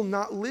 we will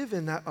not live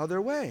in that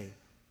other way.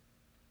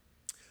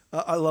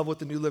 I love what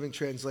the New Living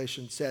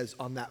Translation says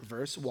on that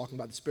verse, walking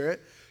by the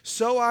Spirit.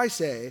 So I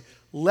say,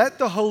 let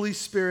the Holy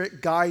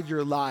Spirit guide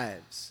your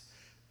lives.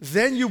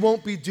 Then you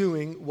won't be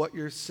doing what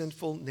your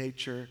sinful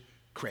nature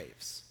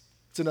craves.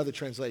 It's another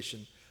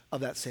translation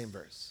of that same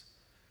verse.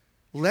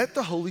 Let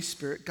the Holy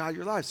Spirit guide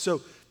your lives.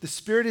 So the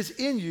Spirit is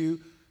in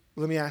you.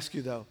 Let me ask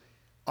you though,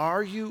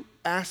 are you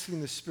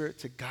asking the Spirit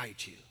to guide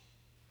you?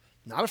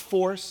 Not a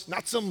force,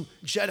 not some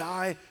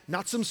Jedi,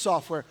 not some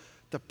software.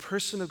 The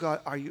person of God,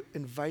 are you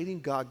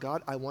inviting God?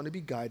 God, I want to be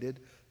guided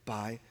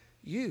by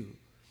you.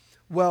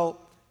 Well,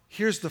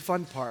 here's the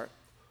fun part.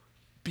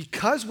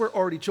 Because we're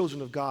already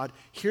children of God,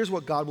 here's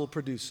what God will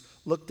produce.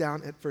 Look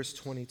down at verse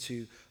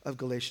 22 of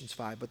Galatians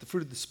 5. But the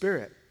fruit of the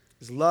Spirit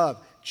is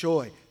love,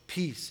 joy,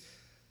 peace,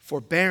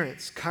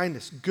 forbearance,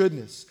 kindness,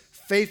 goodness,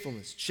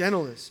 faithfulness,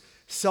 gentleness,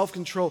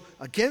 self-control.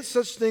 Against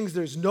such things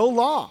there's no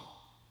law.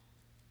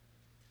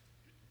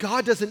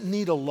 God doesn't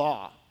need a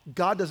law.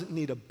 God doesn't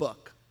need a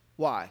book.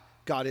 Why?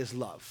 God is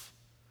love.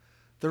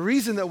 The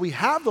reason that we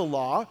have the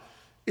law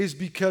is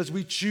because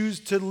we choose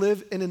to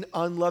live in an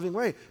unloving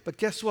way. But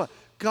guess what?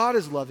 God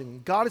is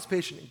loving, God is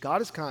patient, and God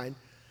is kind.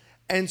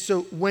 And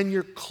so when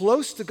you're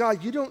close to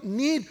God, you don't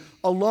need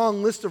a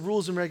long list of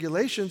rules and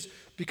regulations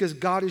because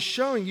God is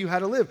showing you how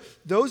to live.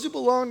 Those who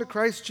belong to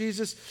Christ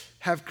Jesus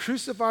have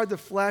crucified the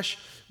flesh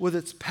with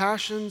its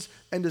passions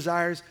and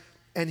desires,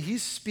 and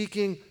he's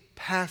speaking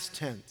past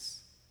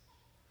tense.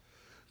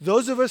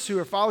 Those of us who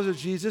are followers of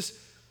Jesus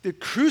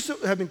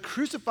have been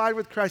crucified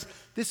with Christ.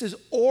 This has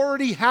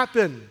already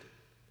happened.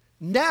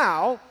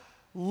 Now,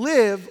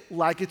 live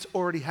like it's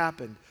already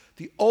happened.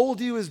 The old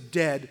you is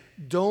dead.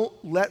 Don't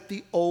let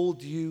the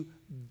old you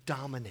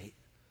dominate.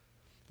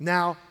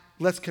 Now,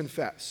 let's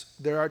confess.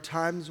 There are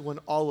times when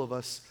all of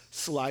us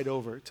slide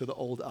over to the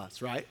old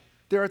us, right?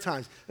 There are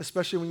times,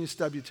 especially when you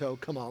stub your toe.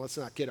 Come on, let's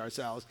not kid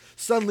ourselves.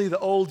 Suddenly the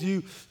old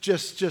you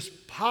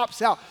just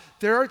pops out.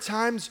 There are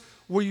times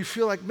where you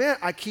feel like, man,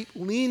 I keep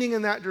leaning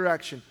in that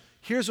direction.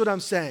 Here's what I'm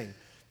saying.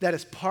 That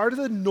is part of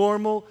the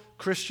normal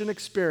Christian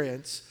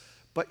experience,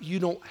 but you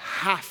don't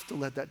have to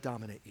let that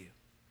dominate you.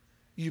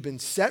 You've been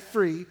set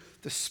free.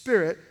 The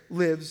Spirit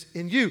lives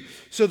in you.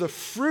 So the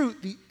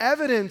fruit, the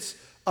evidence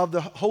of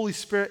the Holy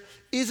Spirit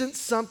isn't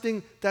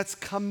something that's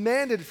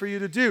commanded for you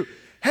to do.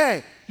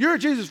 Hey, you're a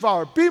Jesus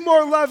follower. Be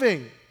more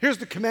loving. Here's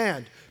the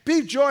command.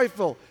 Be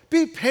joyful.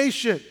 Be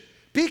patient.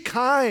 Be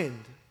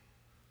kind.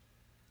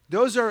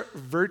 Those are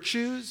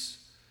virtues,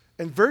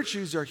 and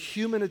virtues are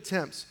human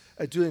attempts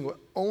at doing what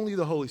only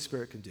the Holy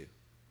Spirit can do.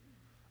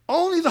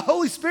 Only the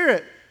Holy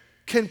Spirit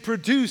can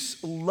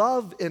produce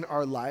love in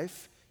our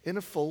life in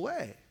a full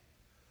way.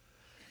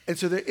 And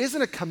so there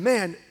isn't a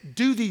command,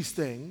 do these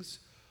things.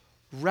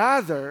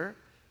 Rather,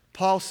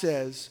 Paul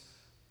says,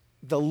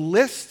 the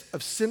list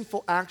of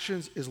sinful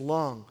actions is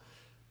long,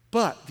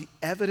 but the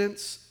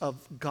evidence of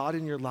God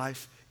in your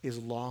life is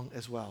long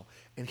as well.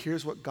 And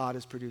here's what God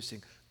is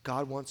producing.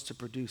 God wants to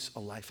produce a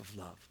life of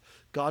love.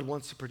 God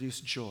wants to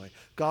produce joy.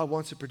 God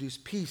wants to produce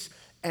peace.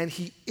 And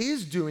he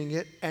is doing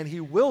it, and he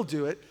will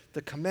do it.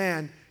 The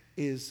command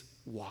is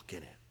walk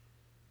in it.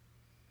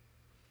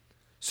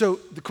 So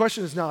the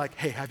question is not like,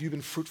 hey, have you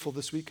been fruitful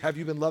this week? Have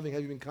you been loving?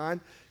 Have you been kind?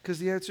 Because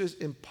the answer is,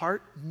 in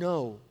part,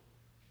 no.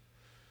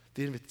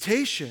 The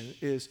invitation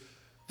is,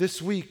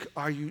 this week,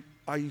 are you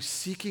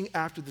seeking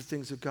after the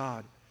things of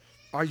God?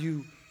 Are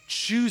you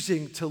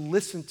choosing to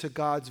listen to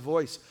God's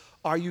voice?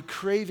 Are you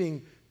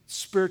craving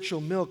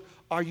spiritual milk?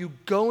 Are you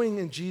going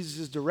in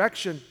Jesus'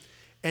 direction?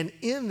 And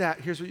in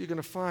that, here's what you're going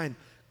to find.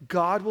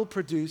 God will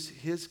produce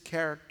his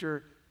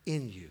character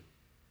in you.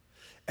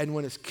 And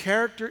when his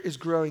character is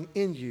growing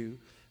in you,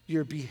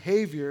 your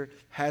behavior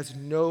has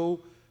no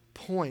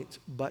point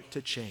but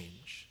to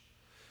change.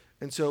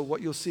 And so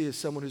what you'll see is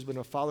someone who's been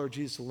a follower of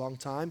Jesus a long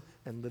time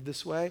and lived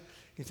this way.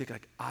 You think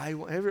like, have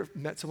you ever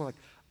met someone like,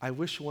 I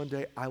wish one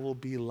day I will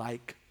be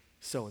like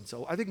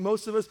so-and-so. I think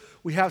most of us,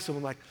 we have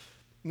someone like,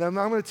 now I'm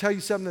going to tell you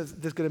something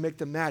that's going to make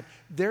them mad.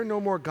 They're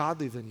no more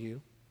godly than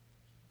you.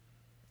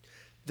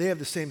 They have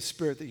the same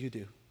spirit that you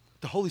do.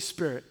 The Holy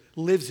Spirit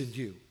lives in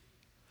you.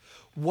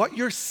 What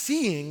you're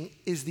seeing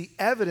is the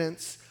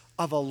evidence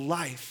of a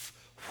life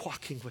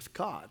walking with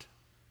God.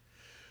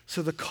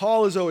 So the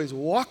call is always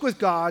walk with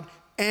God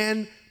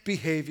and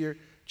behavior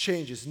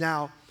changes.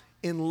 Now,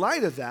 in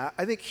light of that,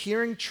 I think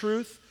hearing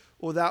truth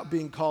without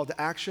being called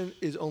to action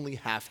is only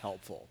half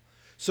helpful.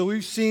 So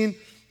we've seen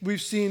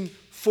we've seen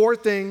 4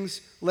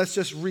 things. Let's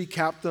just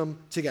recap them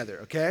together,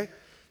 okay?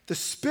 The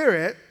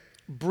Spirit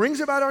brings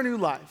about our new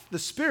life. The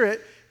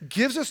Spirit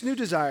gives us new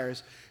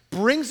desires,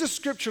 brings the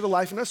Scripture to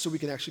life in us so we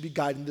can actually be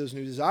guided in those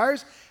new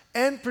desires,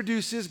 and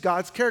produces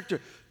God's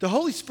character. The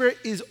Holy Spirit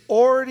is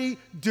already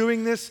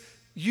doing this.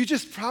 You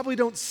just probably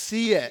don't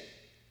see it.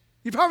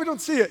 You probably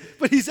don't see it,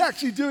 but He's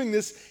actually doing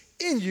this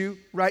in you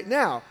right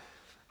now.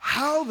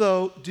 How,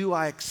 though, do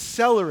I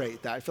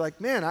accelerate that? I feel like,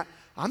 man,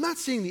 I'm not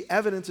seeing the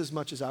evidence as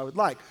much as I would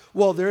like.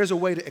 Well, there is a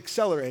way to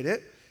accelerate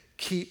it.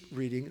 Keep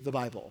reading the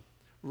Bible.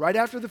 Right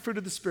after the fruit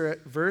of the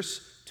Spirit,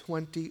 verse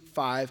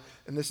 25,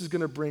 and this is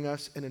going to bring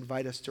us and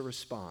invite us to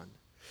respond.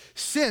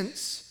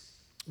 Since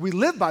we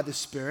live by the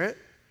Spirit,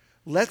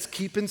 let's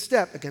keep in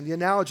step. Again, the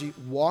analogy,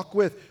 walk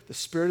with. The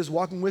Spirit is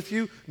walking with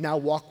you. Now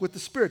walk with the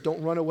Spirit.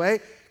 Don't run away.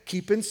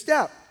 Keep in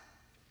step.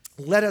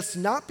 Let us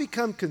not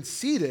become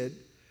conceited,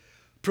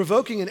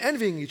 provoking and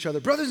envying each other.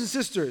 Brothers and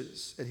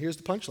sisters, and here's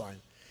the punchline.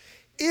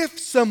 If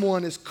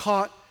someone is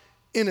caught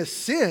in a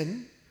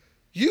sin,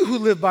 you who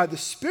live by the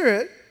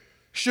Spirit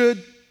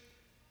should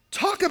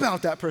talk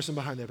about that person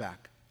behind their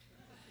back.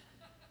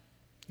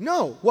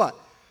 No, what?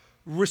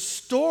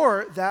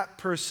 Restore that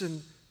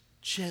person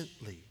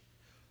gently.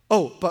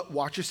 Oh, but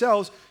watch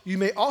yourselves. You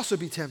may also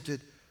be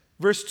tempted.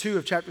 Verse 2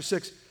 of chapter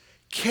 6.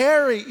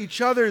 Carry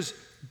each other's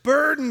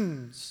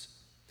burdens.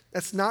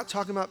 That's not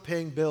talking about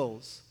paying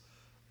bills.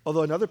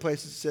 Although in other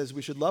places it says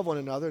we should love one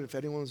another, and if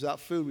anyone is without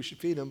food, we should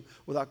feed them.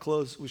 Without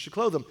clothes, we should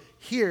clothe them.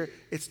 Here,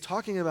 it's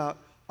talking about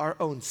our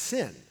own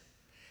sin.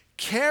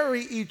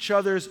 Carry each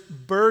other's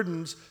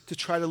burdens to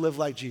try to live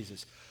like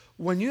Jesus.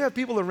 When you have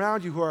people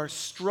around you who are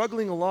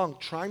struggling along,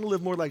 trying to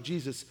live more like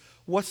Jesus,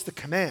 what's the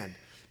command?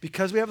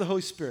 Because we have the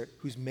Holy Spirit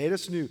who's made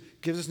us new,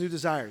 gives us new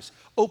desires,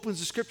 opens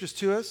the Scriptures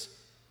to us,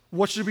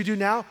 what should we do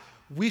now?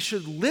 We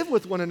should live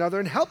with one another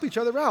and help each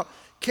other out.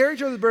 Carry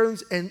each other's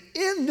burdens, and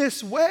in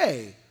this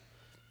way,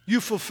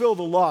 you fulfill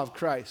the law of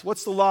Christ.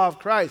 What's the law of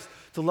Christ?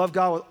 To love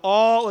God with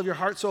all of your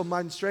heart, soul,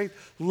 mind, and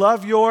strength.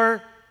 Love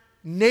your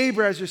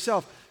neighbor as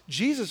yourself.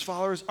 Jesus'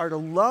 followers are to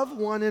love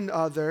one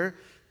another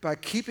by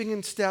keeping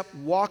in step,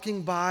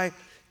 walking by,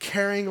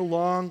 carrying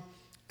along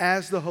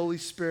as the Holy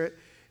Spirit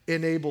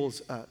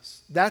enables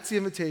us. That's the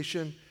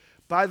invitation.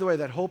 By the way,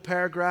 that whole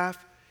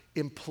paragraph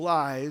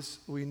implies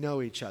we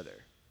know each other.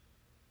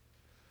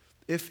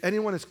 If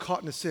anyone is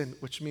caught in a sin,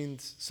 which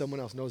means someone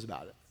else knows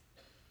about it.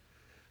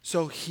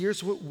 So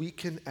here's what we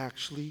can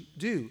actually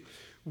do.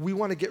 We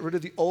want to get rid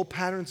of the old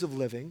patterns of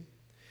living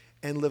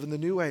and live in the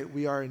new way.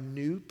 We are a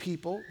new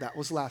people. That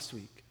was last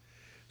week.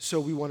 So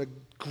we want to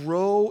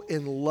grow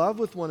in love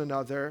with one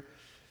another.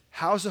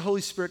 How's the Holy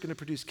Spirit going to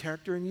produce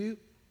character in you?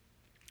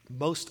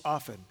 Most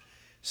often,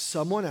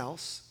 someone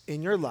else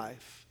in your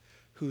life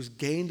who's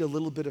gained a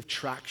little bit of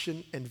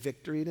traction and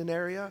victory in an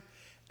area,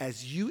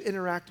 as you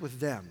interact with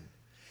them,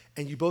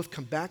 and you both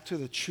come back to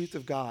the truth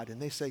of God,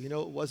 and they say, you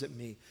know, it wasn't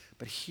me,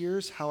 but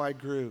here's how I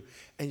grew.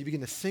 And you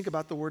begin to think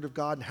about the Word of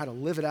God and how to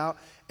live it out,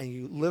 and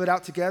you live it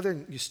out together,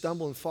 and you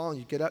stumble and fall, and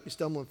you get up, you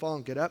stumble and fall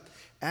and get up.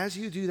 As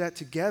you do that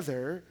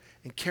together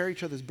and carry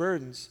each other's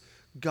burdens,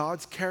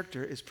 God's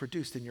character is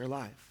produced in your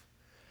life.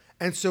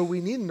 And so we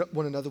need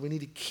one another. We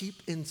need to keep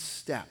in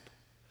step.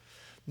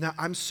 Now,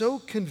 I'm so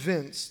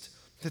convinced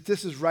that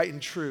this is right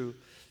and true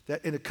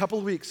that in a couple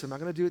of weeks, I'm not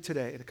going to do it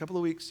today, in a couple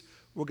of weeks,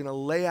 we're going to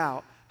lay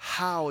out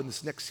how in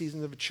this next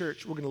season of a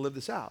church we're going to live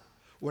this out.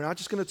 We're not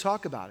just going to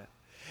talk about it.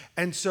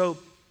 And so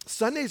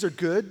Sundays are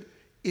good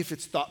if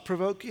it's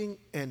thought-provoking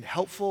and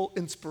helpful,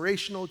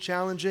 inspirational,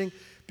 challenging,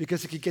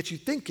 because it could get you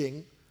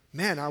thinking,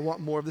 man, I want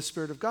more of the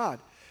Spirit of God.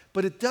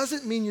 But it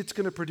doesn't mean it's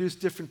going to produce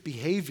different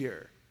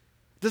behavior.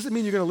 It doesn't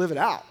mean you're going to live it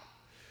out.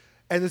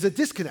 And there's a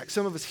disconnect.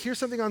 Some of us hear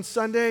something on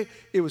Sunday,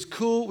 it was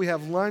cool, we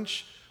have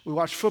lunch, we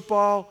watch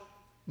football.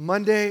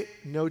 Monday,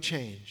 no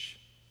change.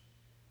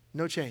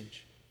 No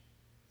change.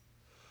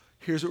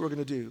 Here's what we're going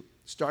to do.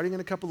 Starting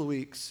in a couple of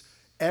weeks,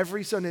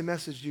 every Sunday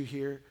message you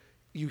hear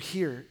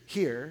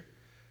here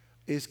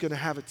is going to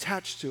have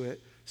attached to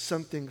it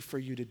something for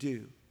you to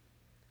do.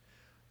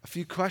 A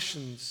few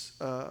questions,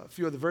 a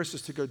few other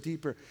verses to go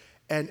deeper.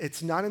 And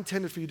it's not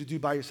intended for you to do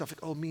by yourself, like,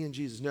 oh, me and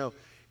Jesus. No,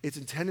 it's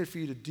intended for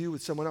you to do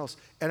with someone else.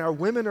 And our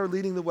women are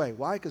leading the way.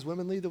 Why? Because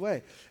women lead the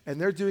way.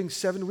 And they're doing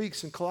 7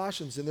 weeks in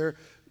Colossians, and they're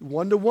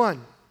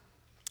one-to-one.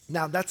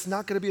 Now, that's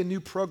not going to be a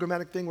new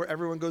programmatic thing where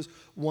everyone goes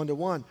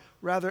one-to-one.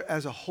 Rather,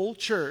 as a whole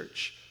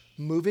church,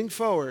 moving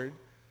forward,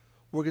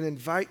 we're going to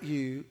invite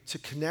you to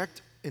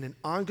connect in an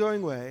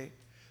ongoing way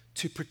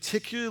to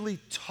particularly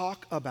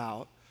talk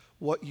about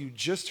what you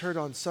just heard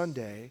on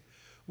Sunday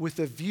with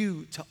a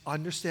view to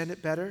understand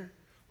it better,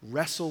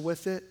 wrestle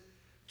with it,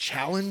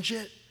 challenge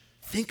it,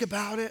 think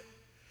about it,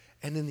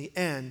 and in the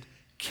end,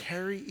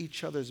 carry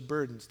each other's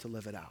burdens to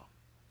live it out.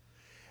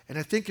 And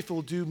I think if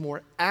we'll do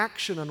more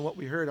action on what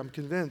we heard, I'm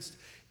convinced,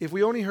 if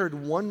we only heard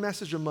one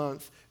message a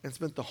month and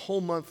spent the whole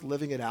month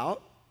living it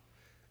out,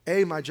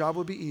 A, my job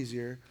would be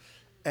easier,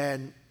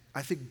 and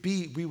I think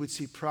B, we would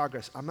see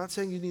progress. I'm not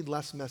saying you need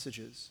less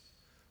messages,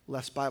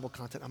 less Bible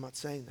content. I'm not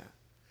saying that.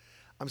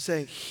 I'm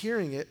saying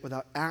hearing it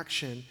without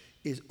action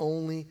is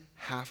only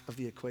half of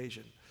the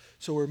equation.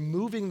 So we're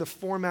moving the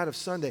format of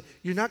Sunday.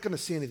 You're not going to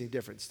see anything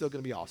different. It's still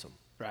going to be awesome,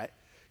 right?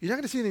 You're not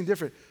going to see anything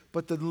different,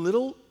 but the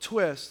little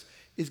twist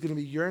is going to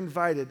be you're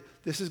invited.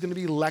 This is going to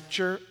be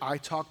lecture. I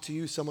talk to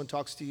you, someone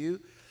talks to you.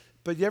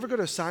 But you ever go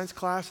to a science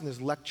class and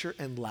there's lecture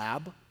and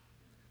lab?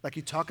 Like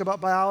you talk about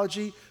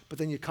biology, but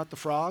then you cut the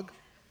frog.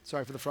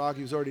 Sorry for the frog,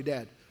 he was already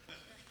dead.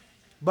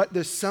 But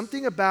there's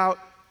something about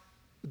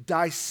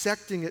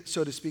dissecting it,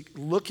 so to speak,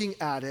 looking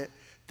at it,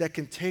 that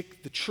can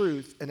take the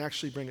truth and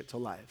actually bring it to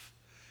life.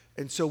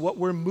 And so what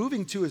we're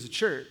moving to as a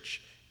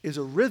church is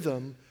a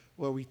rhythm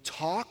where we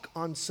talk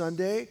on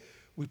Sunday,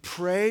 we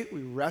pray,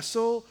 we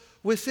wrestle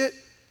with it,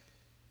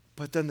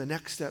 but then the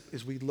next step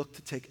is we look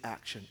to take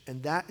action.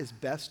 And that is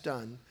best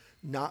done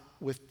not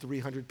with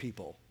 300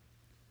 people,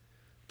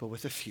 but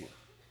with a few.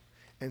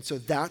 And so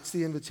that's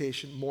the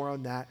invitation. More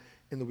on that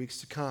in the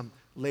weeks to come.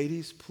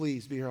 Ladies,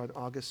 please be here on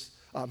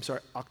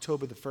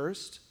October the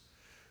 1st,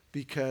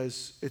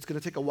 because it's going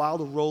to take a while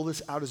to roll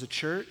this out as a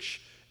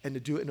church and to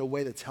do it in a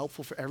way that's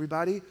helpful for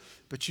everybody.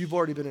 But you've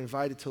already been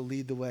invited to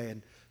lead the way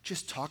and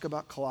just talk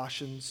about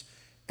Colossians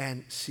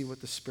and see what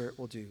the Spirit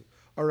will do.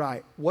 All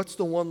right, what's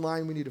the one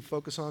line we need to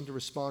focus on to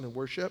respond and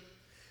worship?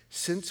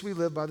 Since we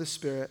live by the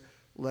Spirit,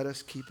 let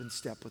us keep in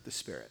step with the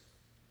Spirit.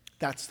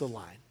 That's the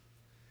line.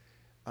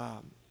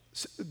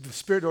 The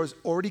Spirit has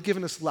already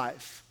given us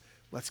life.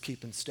 Let's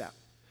keep in step.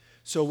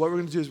 So what we're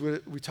going to do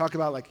is we talk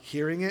about like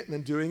hearing it and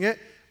then doing it.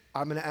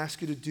 I'm going to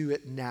ask you to do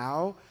it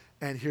now.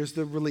 And here's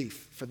the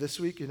relief. For this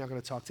week, you're not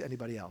going to talk to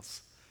anybody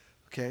else.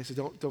 Okay? So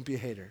don't be a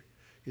hater.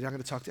 You're not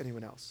going to talk to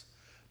anyone else.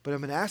 But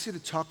I'm going to ask you to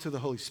talk to the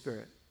Holy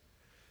Spirit,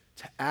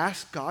 to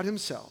ask God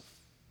himself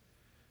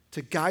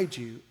to guide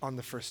you on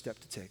the first step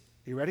to take.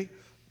 You ready?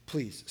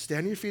 Please, stand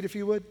on your feet if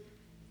you would.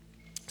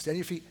 Stand on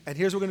your feet. And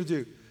here's what we're going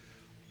to do.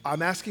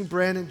 I'm asking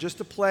Brandon just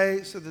to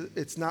play so that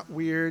it's not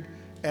weird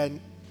and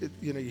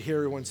you hear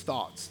everyone's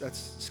thoughts.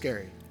 That's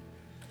scary.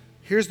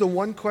 Here's the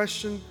one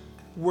question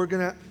we're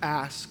going to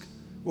ask.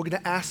 We're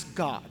going to ask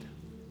God.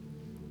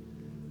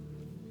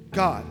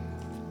 God,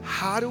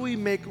 how do we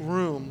make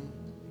room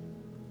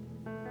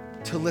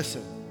to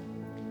listen?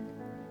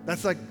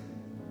 That's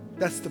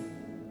the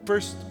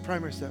first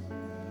primary step.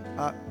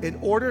 In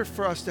order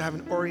for us to have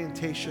an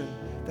orientation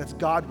that's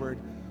Godward,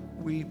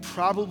 we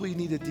probably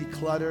need to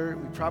declutter.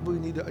 We probably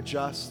need to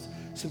adjust.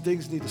 Some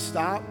things need to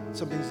stop.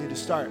 Some things need to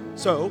start.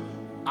 So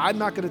I'm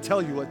not going to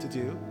tell you what to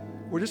do.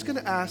 We're just going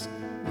to ask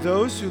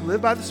those who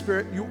live by the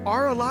Spirit, you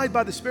are alive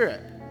by the Spirit.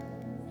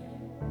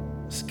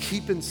 Just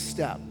keep in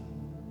step.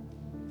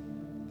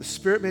 The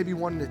Spirit may be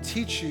wanting to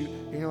teach you,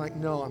 and you're like,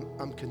 no,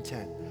 I'm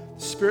content.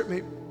 The Spirit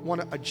may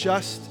want to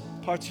adjust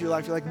parts of your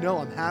life. You're like, no,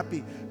 I'm happy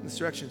in this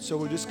direction. So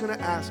we're just going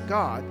to ask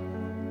God,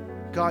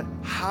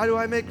 how do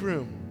I make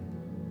room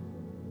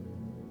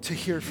to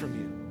hear from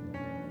you?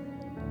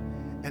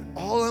 And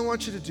all I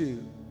want you to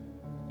do,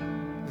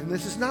 and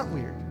this is not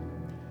weird,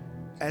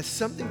 as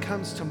something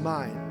comes to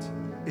mind,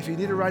 if you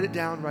need to write it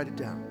down, write it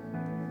down.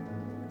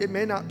 It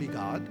may not be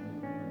God.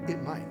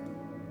 It might.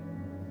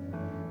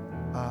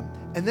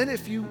 And then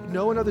if you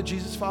know another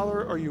Jesus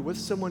follower or you're with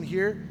someone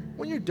here,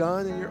 when you're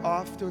done and you're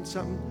off doing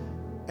something,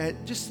 and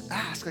just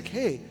ask, like,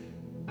 hey,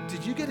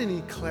 did you get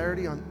any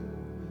clarity on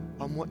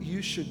what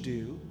you should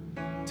do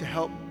to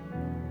help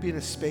be in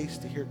a space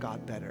to hear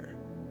God better?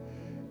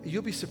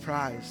 You'll be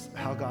surprised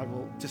how God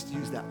will just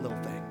use that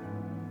little thing.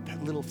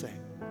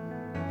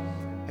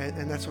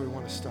 And that's where we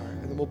want to start.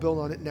 And then we'll build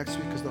on it next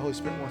week because the Holy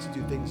Spirit wants to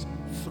do things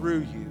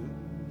through you.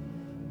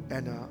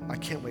 And I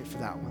can't wait for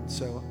that one.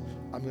 So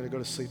I'm going to go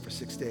to sleep for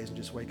 6 days and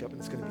just wake up and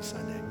it's going to be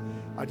Sunday.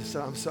 I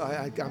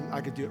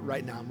could do it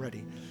right now. I'm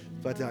ready.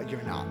 But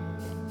you're not.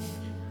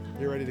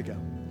 You're ready to go.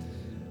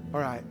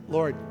 All right,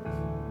 Lord,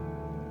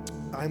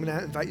 I'm going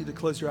to invite you to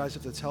close your eyes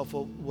if that's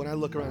helpful. When I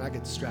look around, I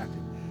get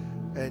distracted.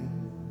 And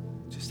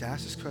just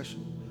ask this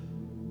question.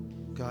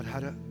 God,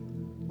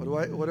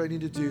 what do I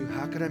need to do?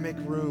 How can I make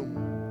room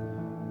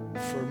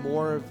for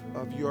more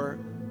of your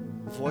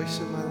voice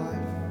in my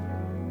life?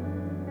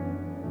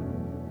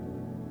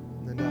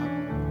 And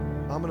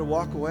then I'm going to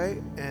walk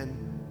away, and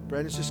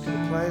Brandon's just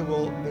going to play.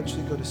 We'll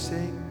eventually go to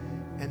sing.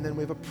 And then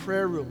we have a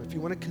prayer room. If you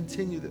want to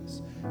continue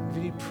this, if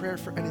you need prayer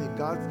for anything,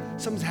 God,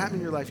 something's happening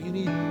in your life. You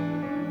need,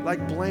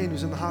 like Blaine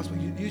who's in the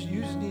hospital, you just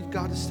need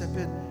God to step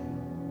in.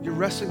 You're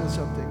wrestling with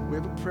something. We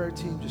have a prayer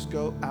team. Just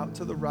go out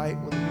to the right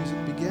when the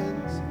music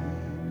begins.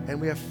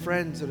 And we have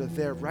friends that are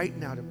there right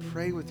now to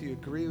pray with you,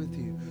 agree with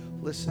you,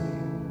 listen to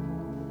you.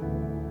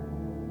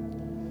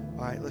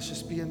 All right, let's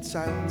just be in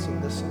silence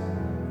and listen.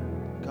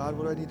 God,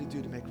 what do I need to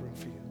do to make room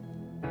for you?